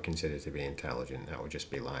what I would consider to be intelligent. That would just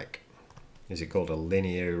be like, is it called a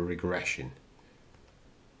linear regression?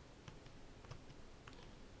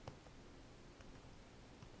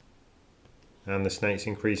 And the snake's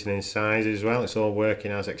increasing in size as well. It's all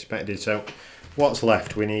working as expected. So what's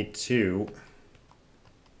left? We need to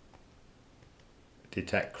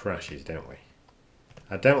detect crashes, don't we?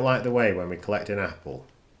 I don't like the way when we collect an apple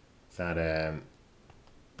that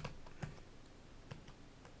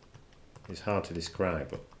it's hard to describe,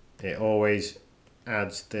 but it always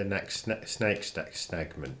adds the next snake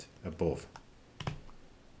segment above.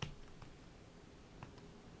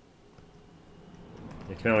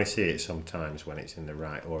 You can only see it sometimes when it's in the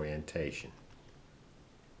right orientation.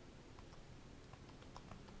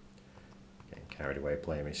 Getting carried away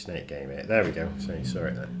playing my snake game here. There we go, so you saw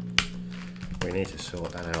it then. We need to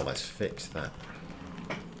sort that out. Let's fix that.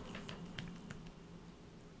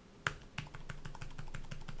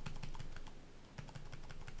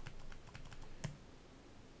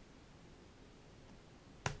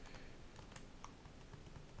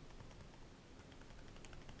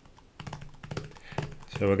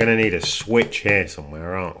 So we're going to need a switch here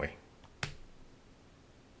somewhere, aren't we?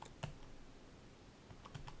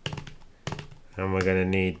 And we're going to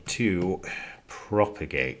need to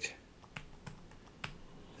propagate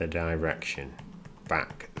the direction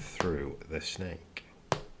back through the snake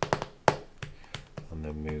on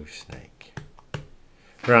the move snake.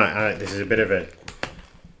 Right, this is a bit of a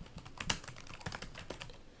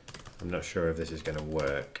I'm not sure if this is going to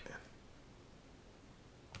work.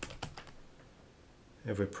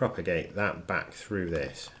 If we propagate that back through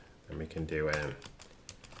this, then we can do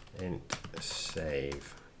int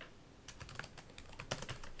save.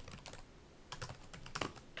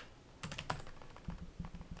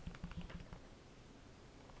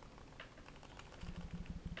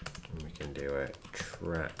 And we can do a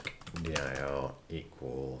track dir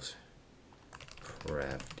equals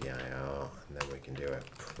prev dir, and then we can do a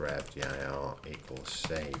prev dir equals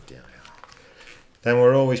save dir. Then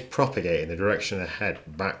we're always propagating the direction of the head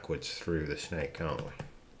backwards through the snake, aren't we?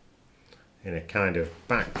 In a kind of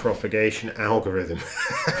back propagation algorithm,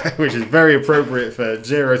 which is very appropriate for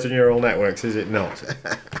 0 to neural networks, is it not?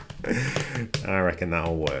 I reckon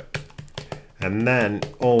that'll work. And then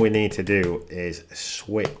all we need to do is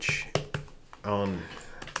switch on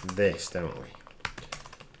this, don't we?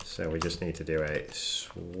 So we just need to do a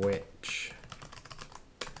switch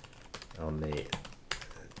on the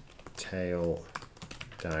tail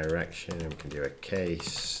direction, and we can do a case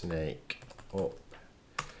snake up,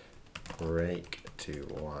 break to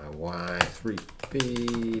YY,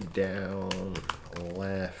 3B, down,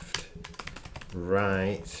 left,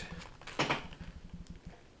 right.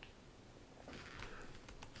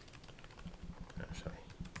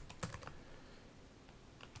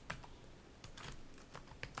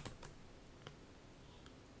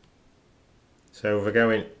 So if we're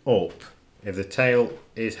going up, if the tail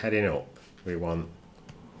is heading up, we want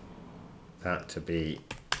that to be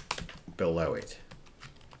below it.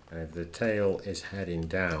 And if the tail is heading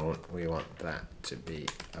down, we want that to be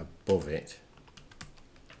above it.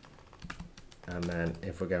 And then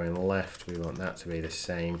if we're going left, we want that to be the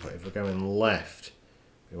same. But if we're going left,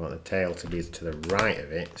 we want the tail to be to the right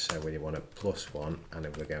of it. So we want a +1. And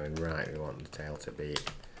if we're going right, we want the tail to be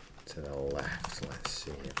to the left. Let's see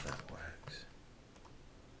if that works.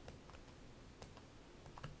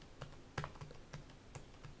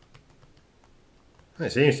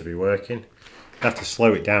 It seems to be working. I have to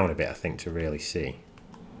slow it down a bit, I think, to really see.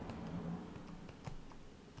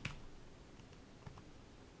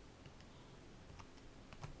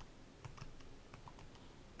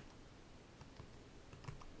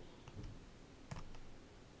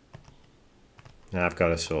 Now I've got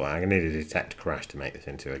to sort out. I need to detect crash to make this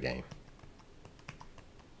into a game.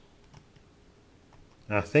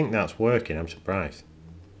 I think that's working. I'm surprised.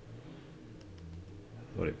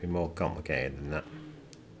 Would it be more complicated than that?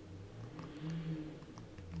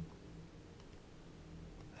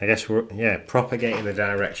 I guess we're, propagating the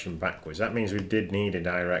direction backwards. That means we did need a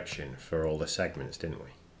direction for all the segments, didn't we?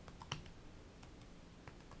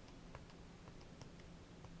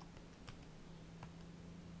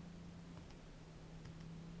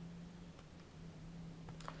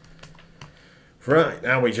 Right,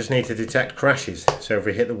 now we just need to detect crashes. So if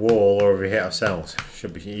we hit the wall or if we hit ourselves,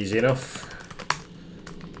 should be easy enough.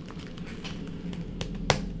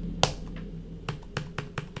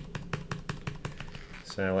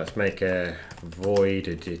 So let's make a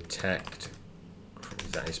void detect.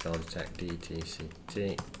 Is that how you spell detect?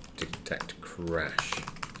 DTCT. Detect crash.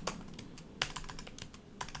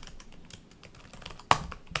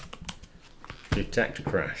 Detect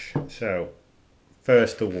crash. So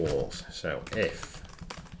first the walls. So if,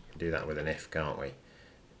 we can do that with an if, can't we?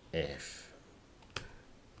 If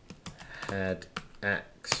head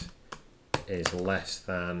x is less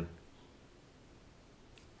than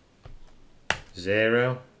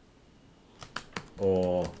 0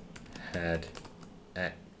 or head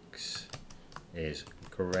x is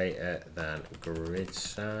greater than grid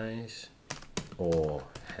size, or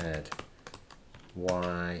head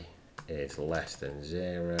y is less than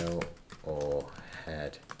 0 or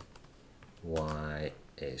head y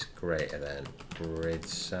is greater than grid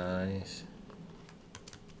size.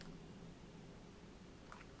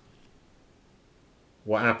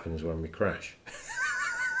 What happens when we crash?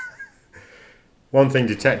 One thing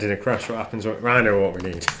detecting a crash, what happens when... I know what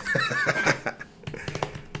we need.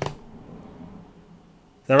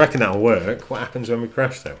 I reckon that'll work. What happens when we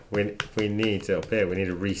crash though? We need to, up here, we need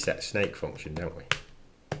a reset snake function, don't we?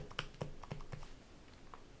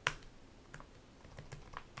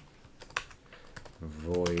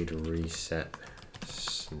 Void reset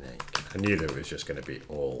snake. I knew there was just going to be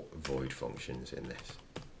all void functions in this.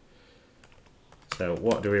 So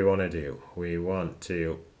what do we want to do? We want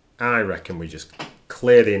to... I reckon we just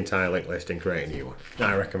clear the entire linked list and create a new one.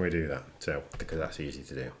 I reckon we do that, so because that's easy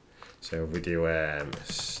to do. So if we do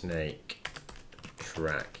snake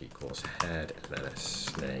track equals head, and then a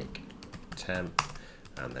snake temp,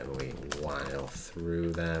 and then we while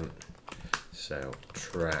through them. So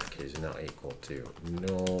track is not equal to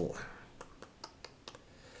null.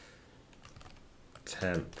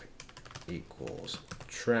 temp equals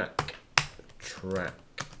track, track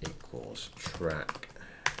equals track,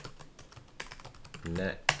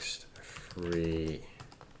 next free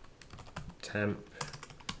temp,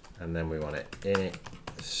 and then we want to init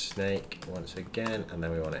snake once again, and then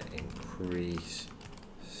we want to increase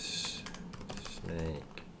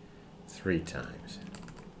snake 3 times.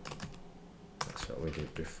 That's what we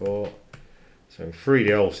did before. So free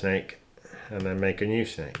the old snake and then make a new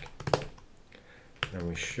snake. And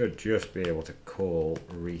we should just be able to call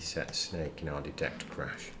reset snake in our detect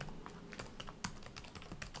crash.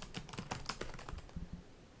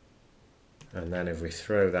 And then if we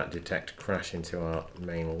throw that detect crash into our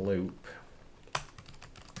main loop,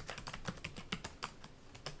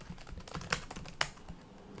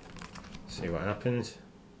 see what happens.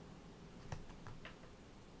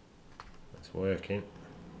 That's working.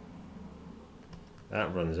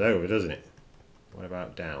 That runs over, doesn't it? What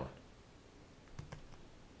about down?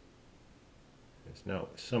 It's no,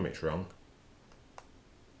 something's wrong.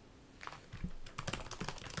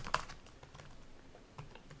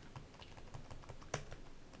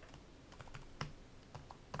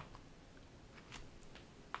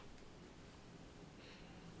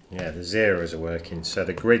 Yeah, the zeros are working. So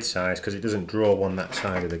the grid size, because it doesn't draw one that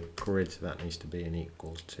side of the grid, so that needs to be an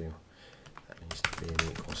equals to. That needs to be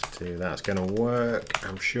an equals to. That's going to work,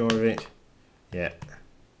 I'm sure of it. Yeah.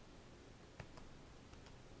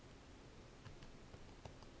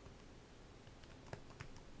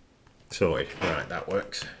 Sorted. Right, that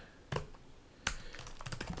works.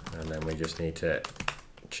 And then we just need to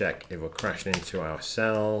check if we're crashing into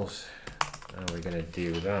ourselves. How are we going to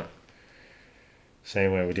do that?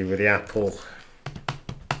 Same way we do with the apple.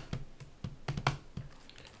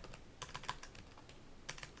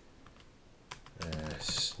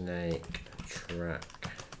 Snake track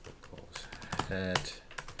equals head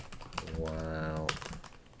while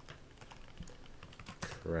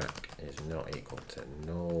track is not equal to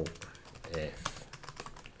null if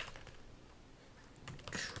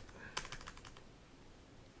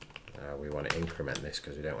we want to increment this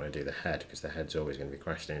because we don't want to do the head, because the head's always going to be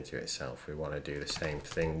crashing into itself. We want to do the same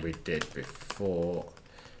thing we did before.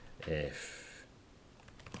 If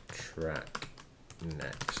track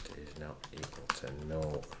next is not equal to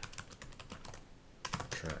null,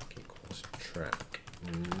 track equals track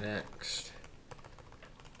next,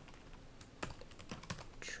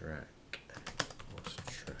 track equals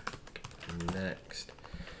track next.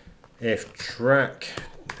 If track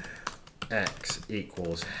x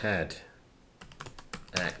equals head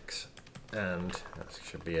x, and that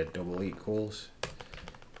should be a double equals,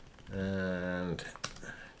 and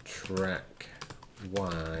track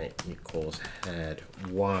y equals head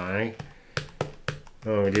y.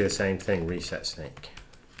 Oh, we do the same thing, reset snake.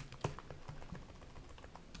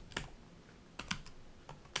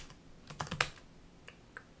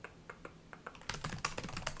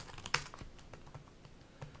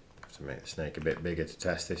 Have to make the snake a bit bigger to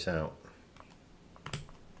test this out.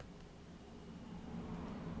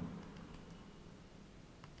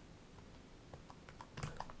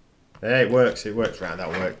 Hey, it works right,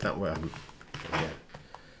 that worked. Yeah.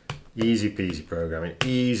 Easy peasy programming,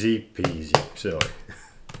 easy peasy. Sorry.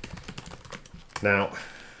 Now,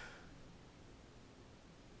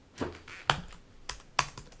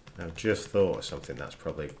 I've just thought of something that's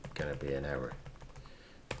probably going to be an error.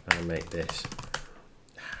 I'll make this.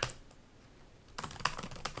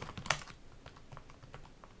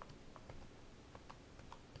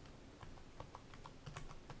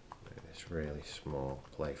 Really small,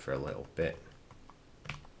 play for a little bit.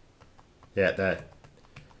 Yeah, there.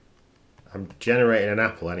 I'm generating an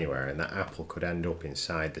apple anywhere, and that apple could end up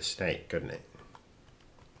inside the snake, couldn't it?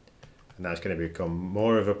 And that's going to become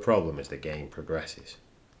more of a problem as the game progresses.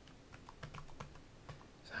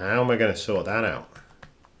 So how am I going to sort that out?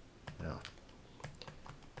 Oh.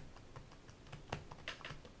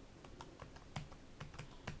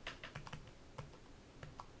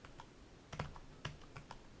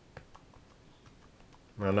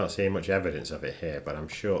 I'm not seeing much evidence of it here, but I'm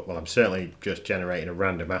sure, well, I'm certainly just generating a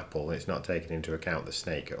random apple. It's not taking into account the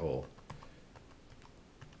snake at all.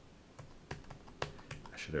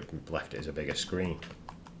 I should have left it as a bigger screen.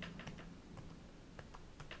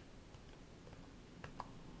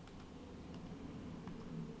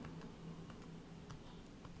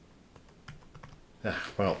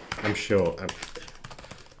 Well, I'm sure.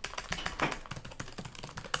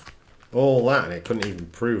 All that, and it couldn't even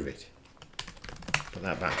prove it. Put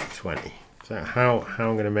that back to 20. So how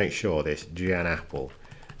I'm going to make sure this gen apple,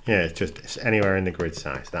 yeah, it's anywhere in the grid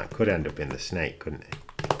size. That could end up in the snake, couldn't it?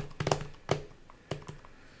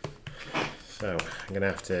 So I'm going to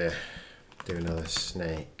have to do another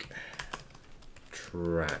snake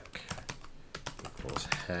track equals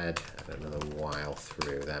head and another while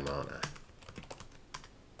through them, aren't I?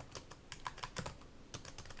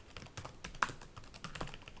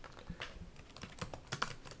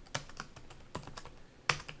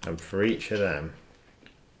 And for each of them,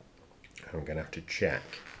 I'm going to have to check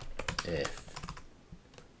if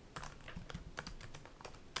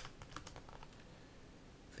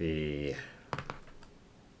the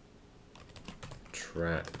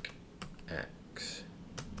track X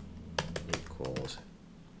equals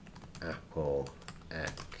apple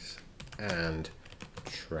X and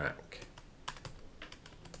track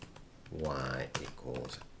Y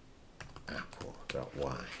equals apple dot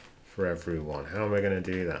Y for every one. How am I going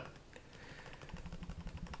to do that?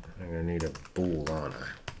 I'm going to need a bool, aren't I?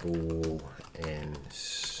 Bool in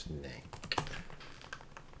snake.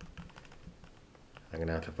 I'm going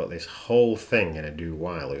to have to put this whole thing in a do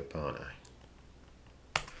while loop, aren't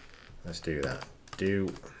I? Let's do that.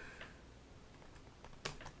 Do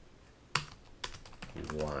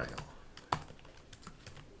while.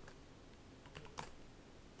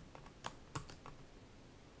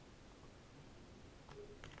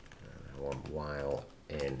 And I want while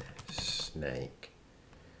in snake.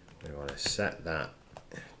 We want to set that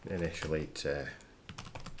initially to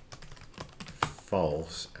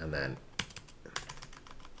false, and then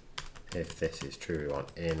if this is true, we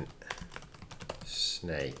want in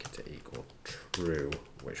snake to equal true,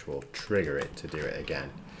 which will trigger it to do it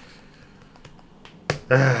again.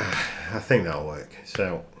 I think that'll work.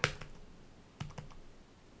 So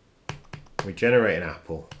we generate an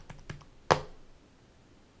apple,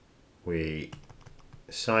 we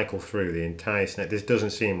cycle through the entire snake. This doesn't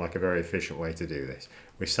seem like a very efficient way to do this.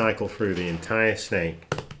 We cycle through the entire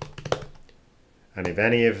snake, and if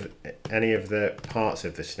any of the parts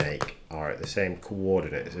of the snake are at the same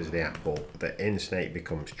coordinates as the apple, the in snake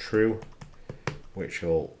becomes true, which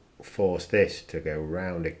will force this to go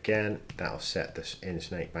round again. That'll set this in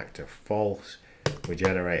snake back to false. We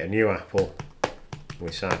generate a new apple,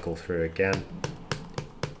 we cycle through again,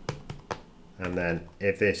 and then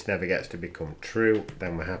if this never gets to become true,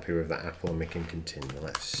 then we're happy with that apple and we can continue.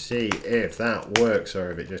 Let's see if that works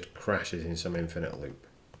or if it just crashes in some infinite loop.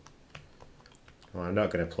 Well, I'm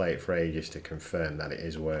not going to play it for ages to confirm that it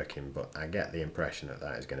is working, but I get the impression that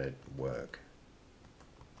that is going to work.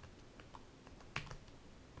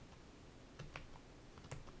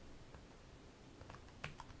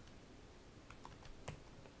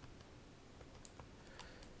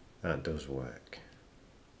 That does work.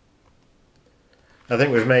 I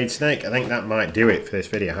think we've made snake. I think that might do it for this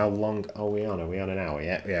video. How long are we on? Are we on an hour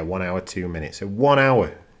yet? Yeah, 1 hour, 2 minutes. So 1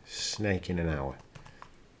 hour. Snake in an hour.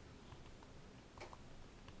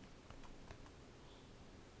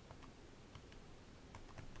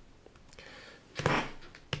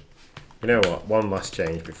 You know what? One last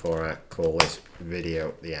change before I call this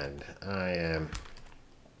video the end.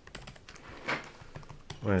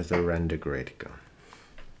 Where's the render grid gone?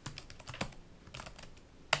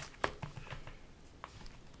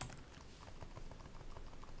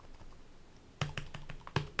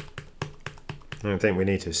 I don't think we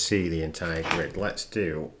need to see the entire grid. Let's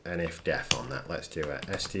do an if def on that. Let's do a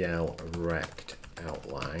STL rect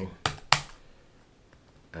outline.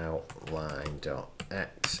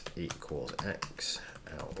 Outline.x equals x.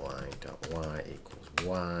 Outline.y equals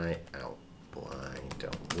y.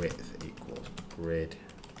 Outline.width equals grid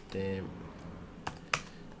dim.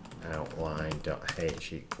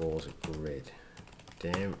 Outline.h equals grid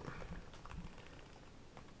dim.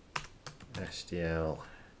 STL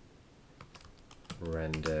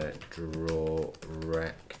render draw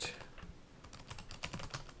rect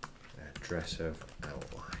address of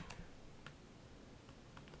outline,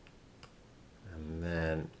 and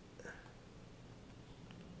then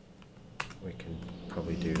we can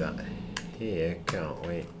probably do that here, can't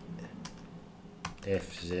we?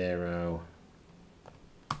 If 0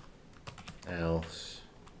 else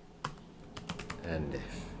and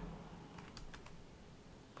if.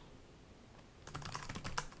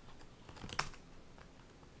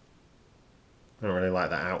 I don't really like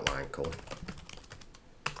that outline colour.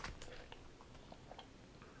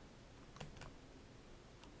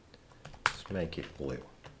 Let's make it blue.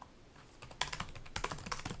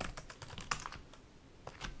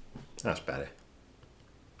 That's better.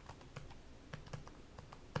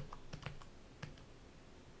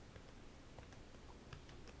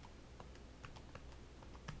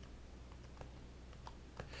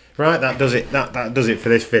 Right, that does it. That does it for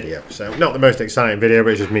this video. So not the most exciting video,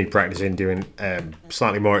 but it's just me practicing doing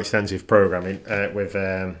slightly more extensive programming with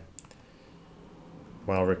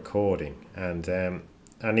while recording. And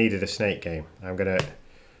I needed a snake game. I'm going to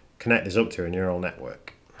connect this up to a neural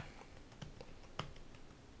network.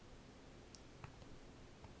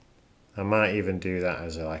 I might even do that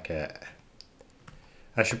as I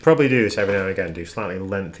should probably do this every now and again, do slightly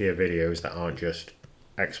lengthier videos that aren't just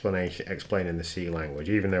explaining the C language,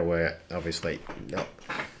 even though we're obviously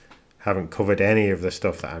haven't covered any of the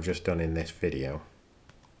stuff that I've just done in this video.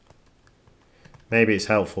 Maybe it's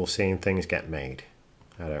helpful seeing things get made.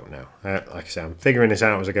 I don't know. Like I said, I'm figuring this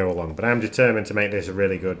out as I go along, but I'm determined to make this a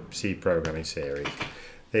really good C programming series.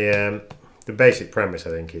 The basic premise, I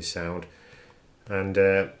think, is sound, and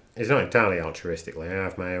it's not entirely altruistically. I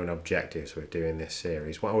have my own objectives with doing this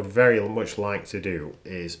series. What I would very much like to do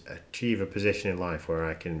is achieve a position in life where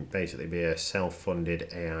I can basically be a self-funded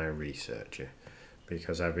AI researcher,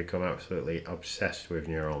 because I've become absolutely obsessed with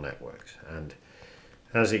neural networks. And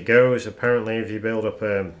as it goes, apparently if you build up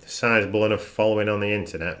a sizable enough following on the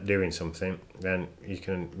internet doing something, then you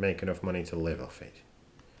can make enough money to live off it.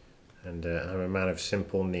 And I'm a man of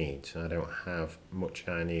simple needs. I don't have much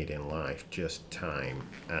I need in life, just time.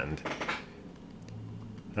 And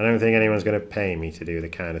I don't think anyone's going to pay me to do the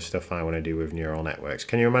kind of stuff I want to do with neural networks.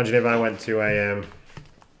 Can you imagine if I went to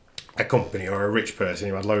a company or a rich person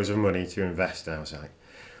who had loads of money to invest, and I was like,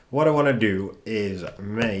 what I want to do is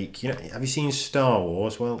make, have you seen Star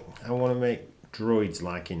Wars? Well, I want to make droids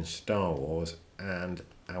like in Star Wars, and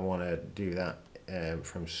I want to do that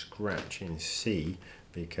from scratch in C,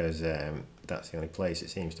 because that's the only place it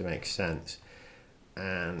seems to make sense.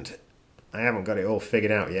 And I haven't got it all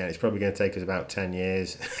figured out yet. It's probably going to take us about 10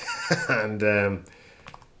 years. And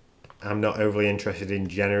I'm not overly interested in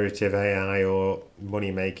generative AI or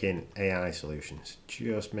money-making AI solutions.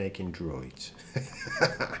 Just making droids.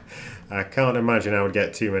 I can't imagine I would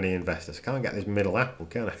get too many investors. I can't get this middle apple,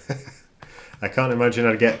 can I? I can't imagine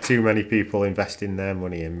I'd get too many people investing their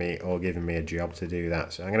money in me or giving me a job to do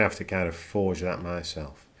that. So I'm going to have to kind of forge that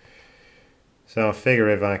myself. So I figure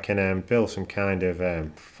if I can build some kind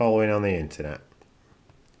of following on the internet.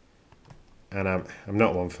 And I'm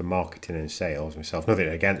not one for marketing and sales myself. Nothing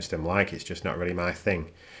against them, it's just not really my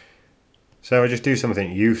thing. So I just do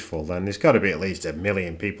something useful. Then there's got to be at least 1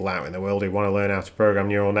 million people out in the world who want to learn how to program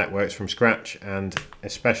neural networks from scratch, and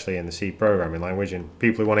especially in the C programming language, and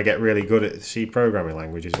people who want to get really good at the C programming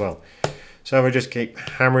language as well. So if I just keep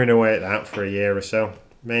hammering away at that for a year or so,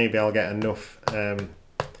 maybe I'll get enough of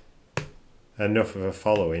a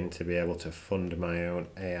following to be able to fund my own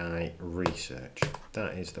AI research.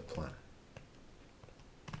 That is the plan.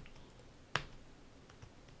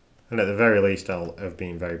 And at the very least, I'll have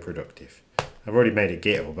been very productive. I've already made a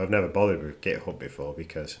GitHub. I've never bothered with GitHub before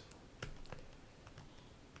because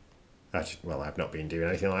I've not been doing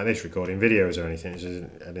anything like this, recording videos or anything.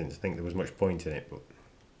 I didn't think there was much point in it, but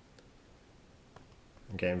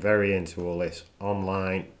I'm getting very into all this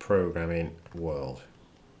online programming world.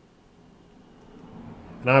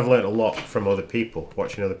 And I've learned a lot from other people,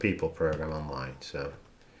 watching other people program online. So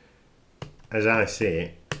as I see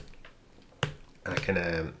it, I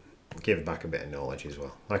can give back a bit of knowledge as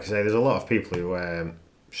well. Like I say, there's a lot of people who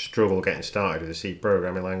struggle getting started with the C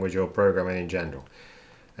programming language or programming in general.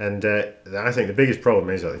 And I think the biggest problem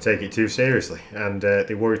is that they take it too seriously and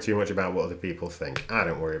they worry too much about what other people think. I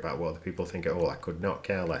don't worry about what other people think at all. I could not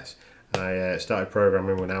care less. I started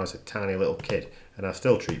programming when I was a tiny little kid, and I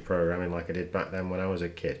still treat programming like I did back then when I was a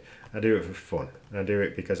kid. I do it for fun. I do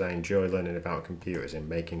it because I enjoy learning about computers and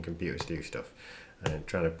making computers do stuff. I ain't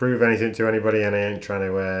trying to prove anything to anybody, and I ain't trying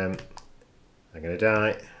to I'm going to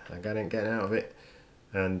die. I'm going to get out of it.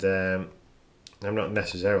 And I'm not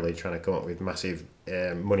necessarily trying to come up with massive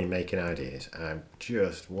money-making ideas. I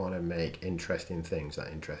just want to make interesting things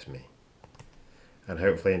that interest me. And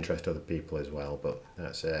hopefully interest other people as well, but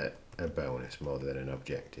that's a bonus more than an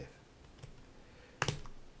objective.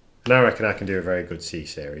 And I reckon I can do a very good C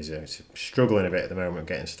series. I'm struggling a bit at the moment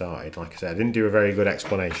getting started. Like I said, I didn't do a very good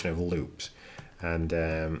explanation of loops. And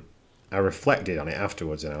I reflected on it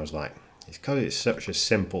afterwards, and I was like, it's because it's such a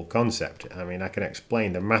simple concept. I mean, I can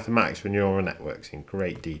explain the mathematics for neural networks in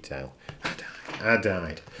great detail. I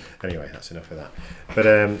died. Anyway, that's enough of that. But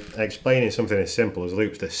explaining something as simple as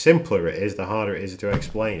loops, the simpler it is, the harder it is to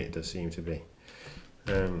explain, it does seem to be.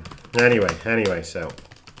 Anyway, so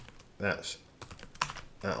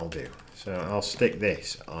that'll do. So I'll stick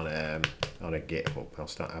this on a GitHub. I'll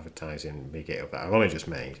start advertising my GitHub that I've only just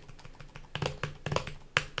made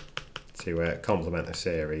to complement the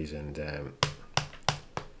series, and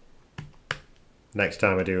next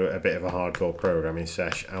time I do a bit of a hardcore programming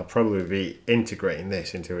sesh, I'll probably be integrating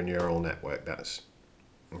this into a neural network. That's,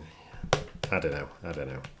 I don't know.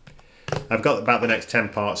 I've got about the next 10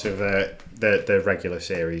 parts of the regular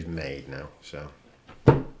series made now, so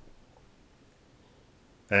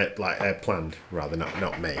Planned rather,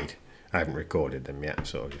 not made. I haven't recorded them yet,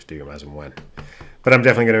 so I'll just do them as and when. But I'm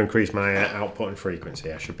definitely going to increase my output and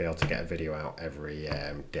frequency. I should be able to get a video out every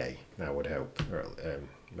day, I would hope, or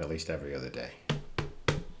at least every other day.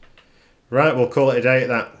 Right, we'll call it a day at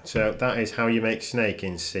that. So that is how you make snake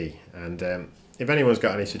in C. And if anyone's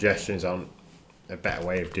got any suggestions on a better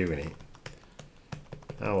way of doing it,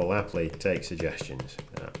 I will happily take suggestions.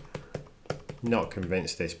 Not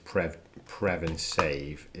convinced this prev and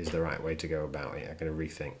save is the right way to go about it. I'm going to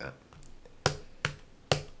rethink that.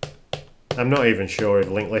 I'm not even sure if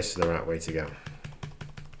linked list is the right way to go.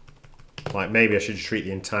 Like, maybe I should treat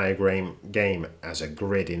the entire game as a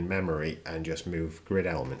grid in memory and just move grid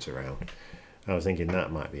elements around. I was thinking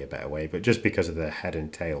that might be a better way, but just because of the head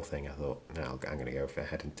and tail thing, I thought, no, I'm going to go for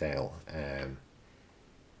head and tail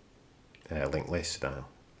linked list style.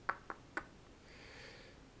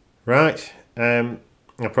 Right,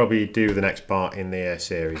 I'll probably do the next part in the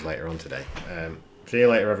series later on today. See you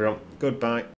later, everyone. Goodbye.